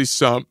texts, or at least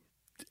some,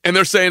 and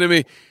they're saying to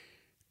me,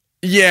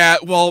 yeah,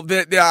 well,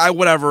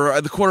 whatever,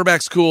 the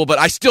quarterback's cool, but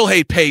I still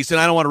hate Pace, and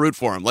I don't want to root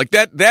for him. Like,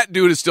 that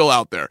dude is still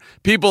out there.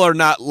 People are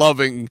not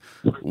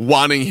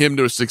wanting him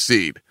to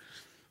succeed.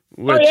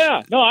 Oh,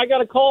 yeah. No, I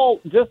got a call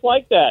just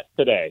like that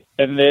today,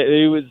 and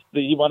he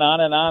went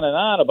on and on and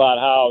on about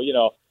how,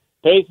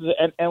 Pace is,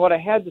 and what I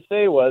had to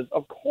say was,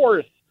 of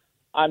course,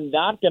 I'm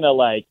not going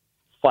to,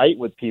 fight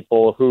with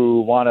people who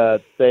want to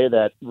say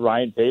that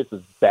Ryan Pace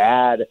is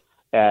bad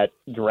at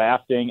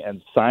drafting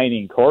and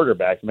signing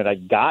quarterbacks. I mean, I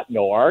got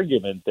no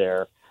argument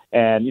there.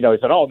 And, he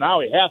said,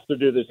 now he has to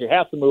do this. He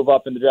has to move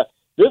up in the draft.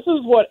 This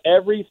is what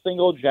every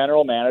single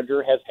general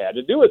manager has had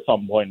to do at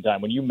some point in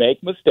time. When you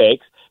make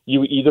mistakes,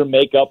 you either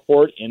make up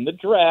for it in the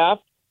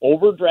draft,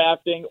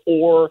 overdrafting,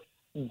 or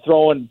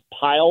throwing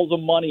piles of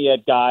money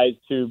at guys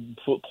to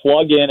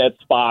plug in at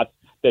spots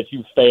that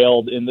you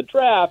failed in the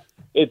draft.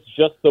 It's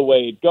just the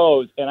way it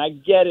goes. And I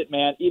get it,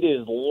 man. It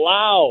is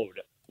loud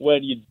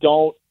when you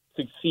don't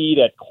succeed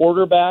at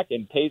quarterback,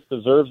 and Pace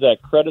deserves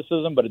that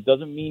criticism, but it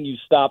doesn't mean you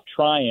stop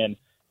trying.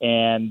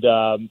 And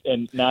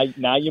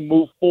now you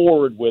move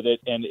forward with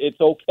it, and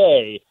it's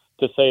okay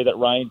to say that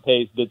Ryan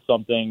Pace did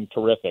something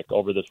terrific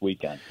over this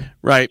weekend.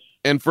 Right.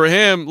 And for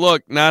him,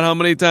 look, not how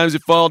many times you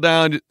fall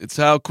down, it's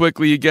how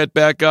quickly you get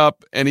back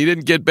up. And he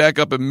didn't get back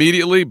up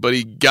immediately, but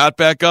he got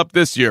back up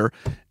this year.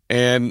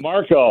 And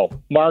Marco,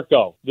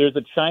 there's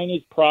a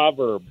Chinese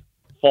proverb,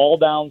 fall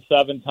down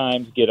 7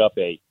 times, get up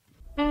 8.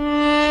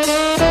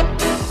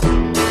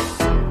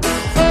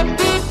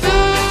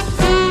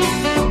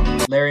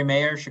 Larry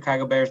Mayer,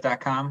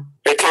 ChicagoBears.com.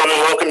 Hey, Tommy,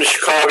 welcome to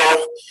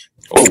Chicago.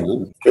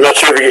 Oh, I'm not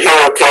sure if you're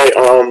here okay.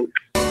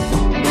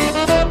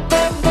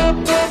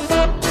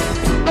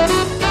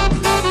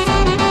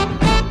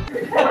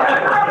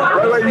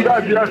 Wait,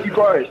 you guys be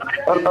quiet.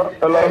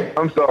 Hello?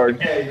 I'm sorry.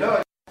 Hey,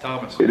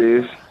 Thomas. It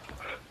is.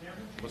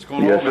 What's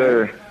going on? Yes,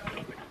 sir.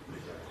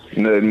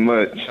 Nothing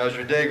much. How's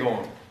your day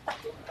going?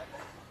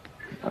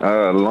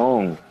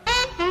 Long.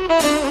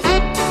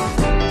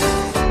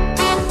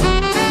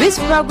 This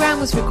program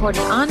was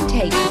recorded on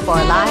tape for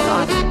a live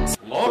audience.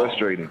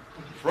 Frustrating.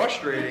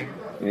 Frustrating?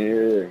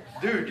 Yeah.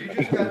 Dude, you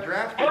just got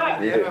drafted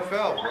in the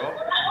NFL, bro.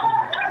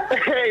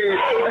 Hey!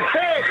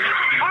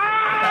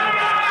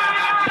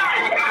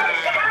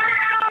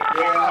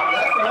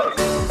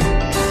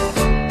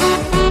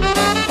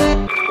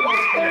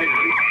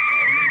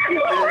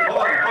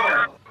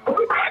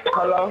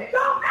 Hello?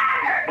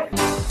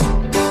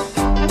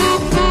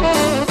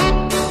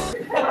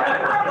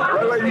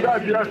 Wait, you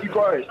guys be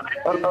quiet.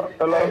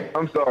 Hello?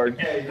 I'm sorry.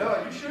 Hey,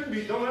 no, you shouldn't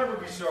be. Don't ever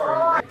be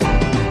sorry.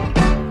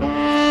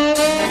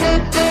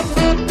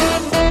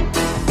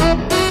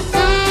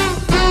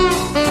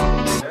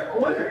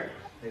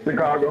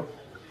 Chicago.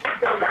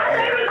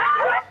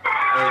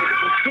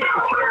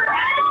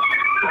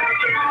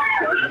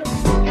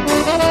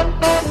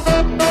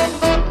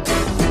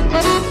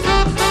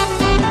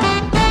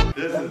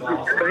 This is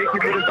awesome. Thank you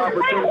for this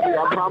opportunity.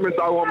 I promise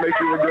I won't make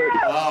you regret it.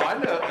 Oh, I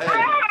know.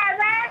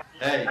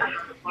 Hey,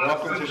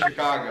 welcome to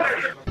Chicago.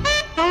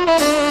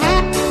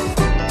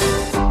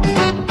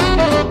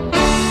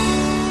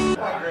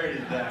 How great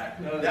is that?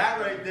 That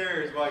right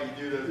there is why you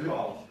do those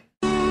calls.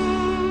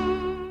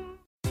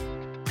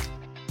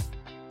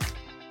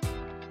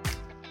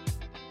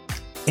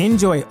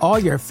 Enjoy all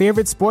your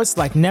favorite sports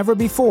like never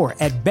before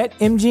at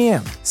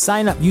BetMGM.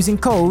 Sign up using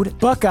code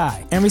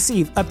Buckeye and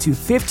receive up to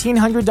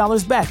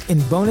 $1,500 back in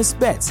bonus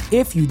bets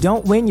if you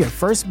don't win your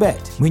first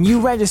bet. When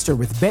you register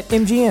with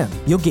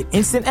BetMGM, you'll get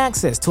instant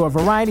access to a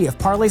variety of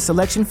parlay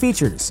selection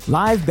features,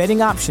 live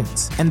betting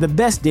options, and the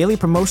best daily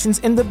promotions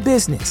in the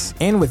business.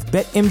 And with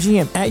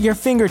BetMGM at your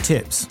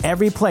fingertips,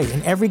 every play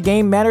and every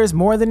game matters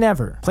more than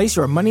ever. Place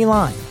your money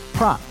line,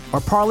 prop, or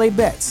parlay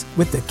bets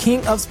with the king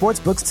of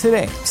sportsbooks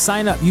today.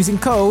 Sign up using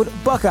code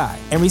Buckeye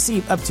and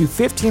receive up to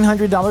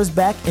 $1,500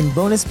 back in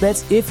bonus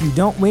bets if you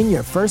don't win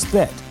your first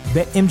bet.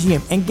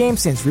 BetMGM and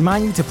GameSense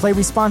remind you to play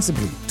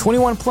responsibly.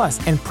 21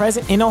 plus and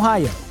present in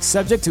Ohio,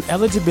 subject to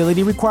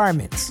eligibility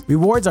requirements.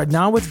 Rewards are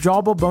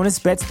non-withdrawable bonus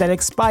bets that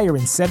expire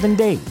in 7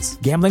 days.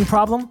 Gambling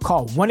problem?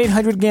 Call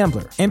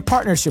 1-800-GAMBLER in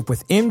partnership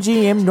with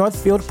MGM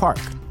Northfield Park.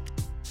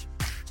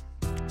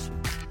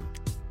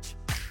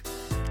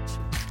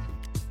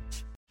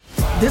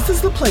 This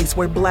is the place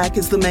where Black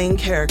is the main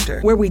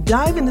character, where we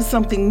dive into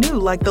something new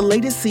like the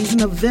latest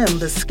season of Them,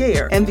 The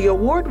Scare, and the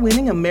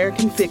award-winning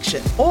American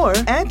Fiction. Or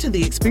add to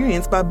the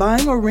experience by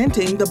buying or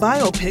renting the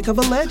biopic of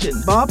a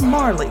legend, Bob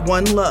Marley,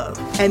 One Love.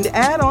 And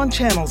add on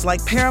channels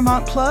like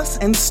Paramount Plus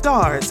and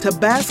Stars to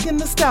bask in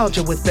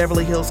nostalgia with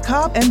Beverly Hills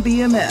Cop and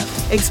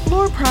BMF.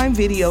 Explore Prime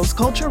Video's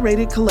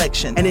culture-rated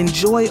collection and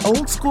enjoy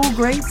old school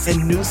greats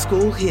and new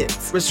school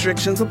hits.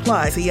 Restrictions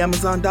apply. See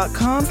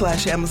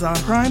Amazon.com/Amazon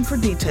Prime for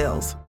details.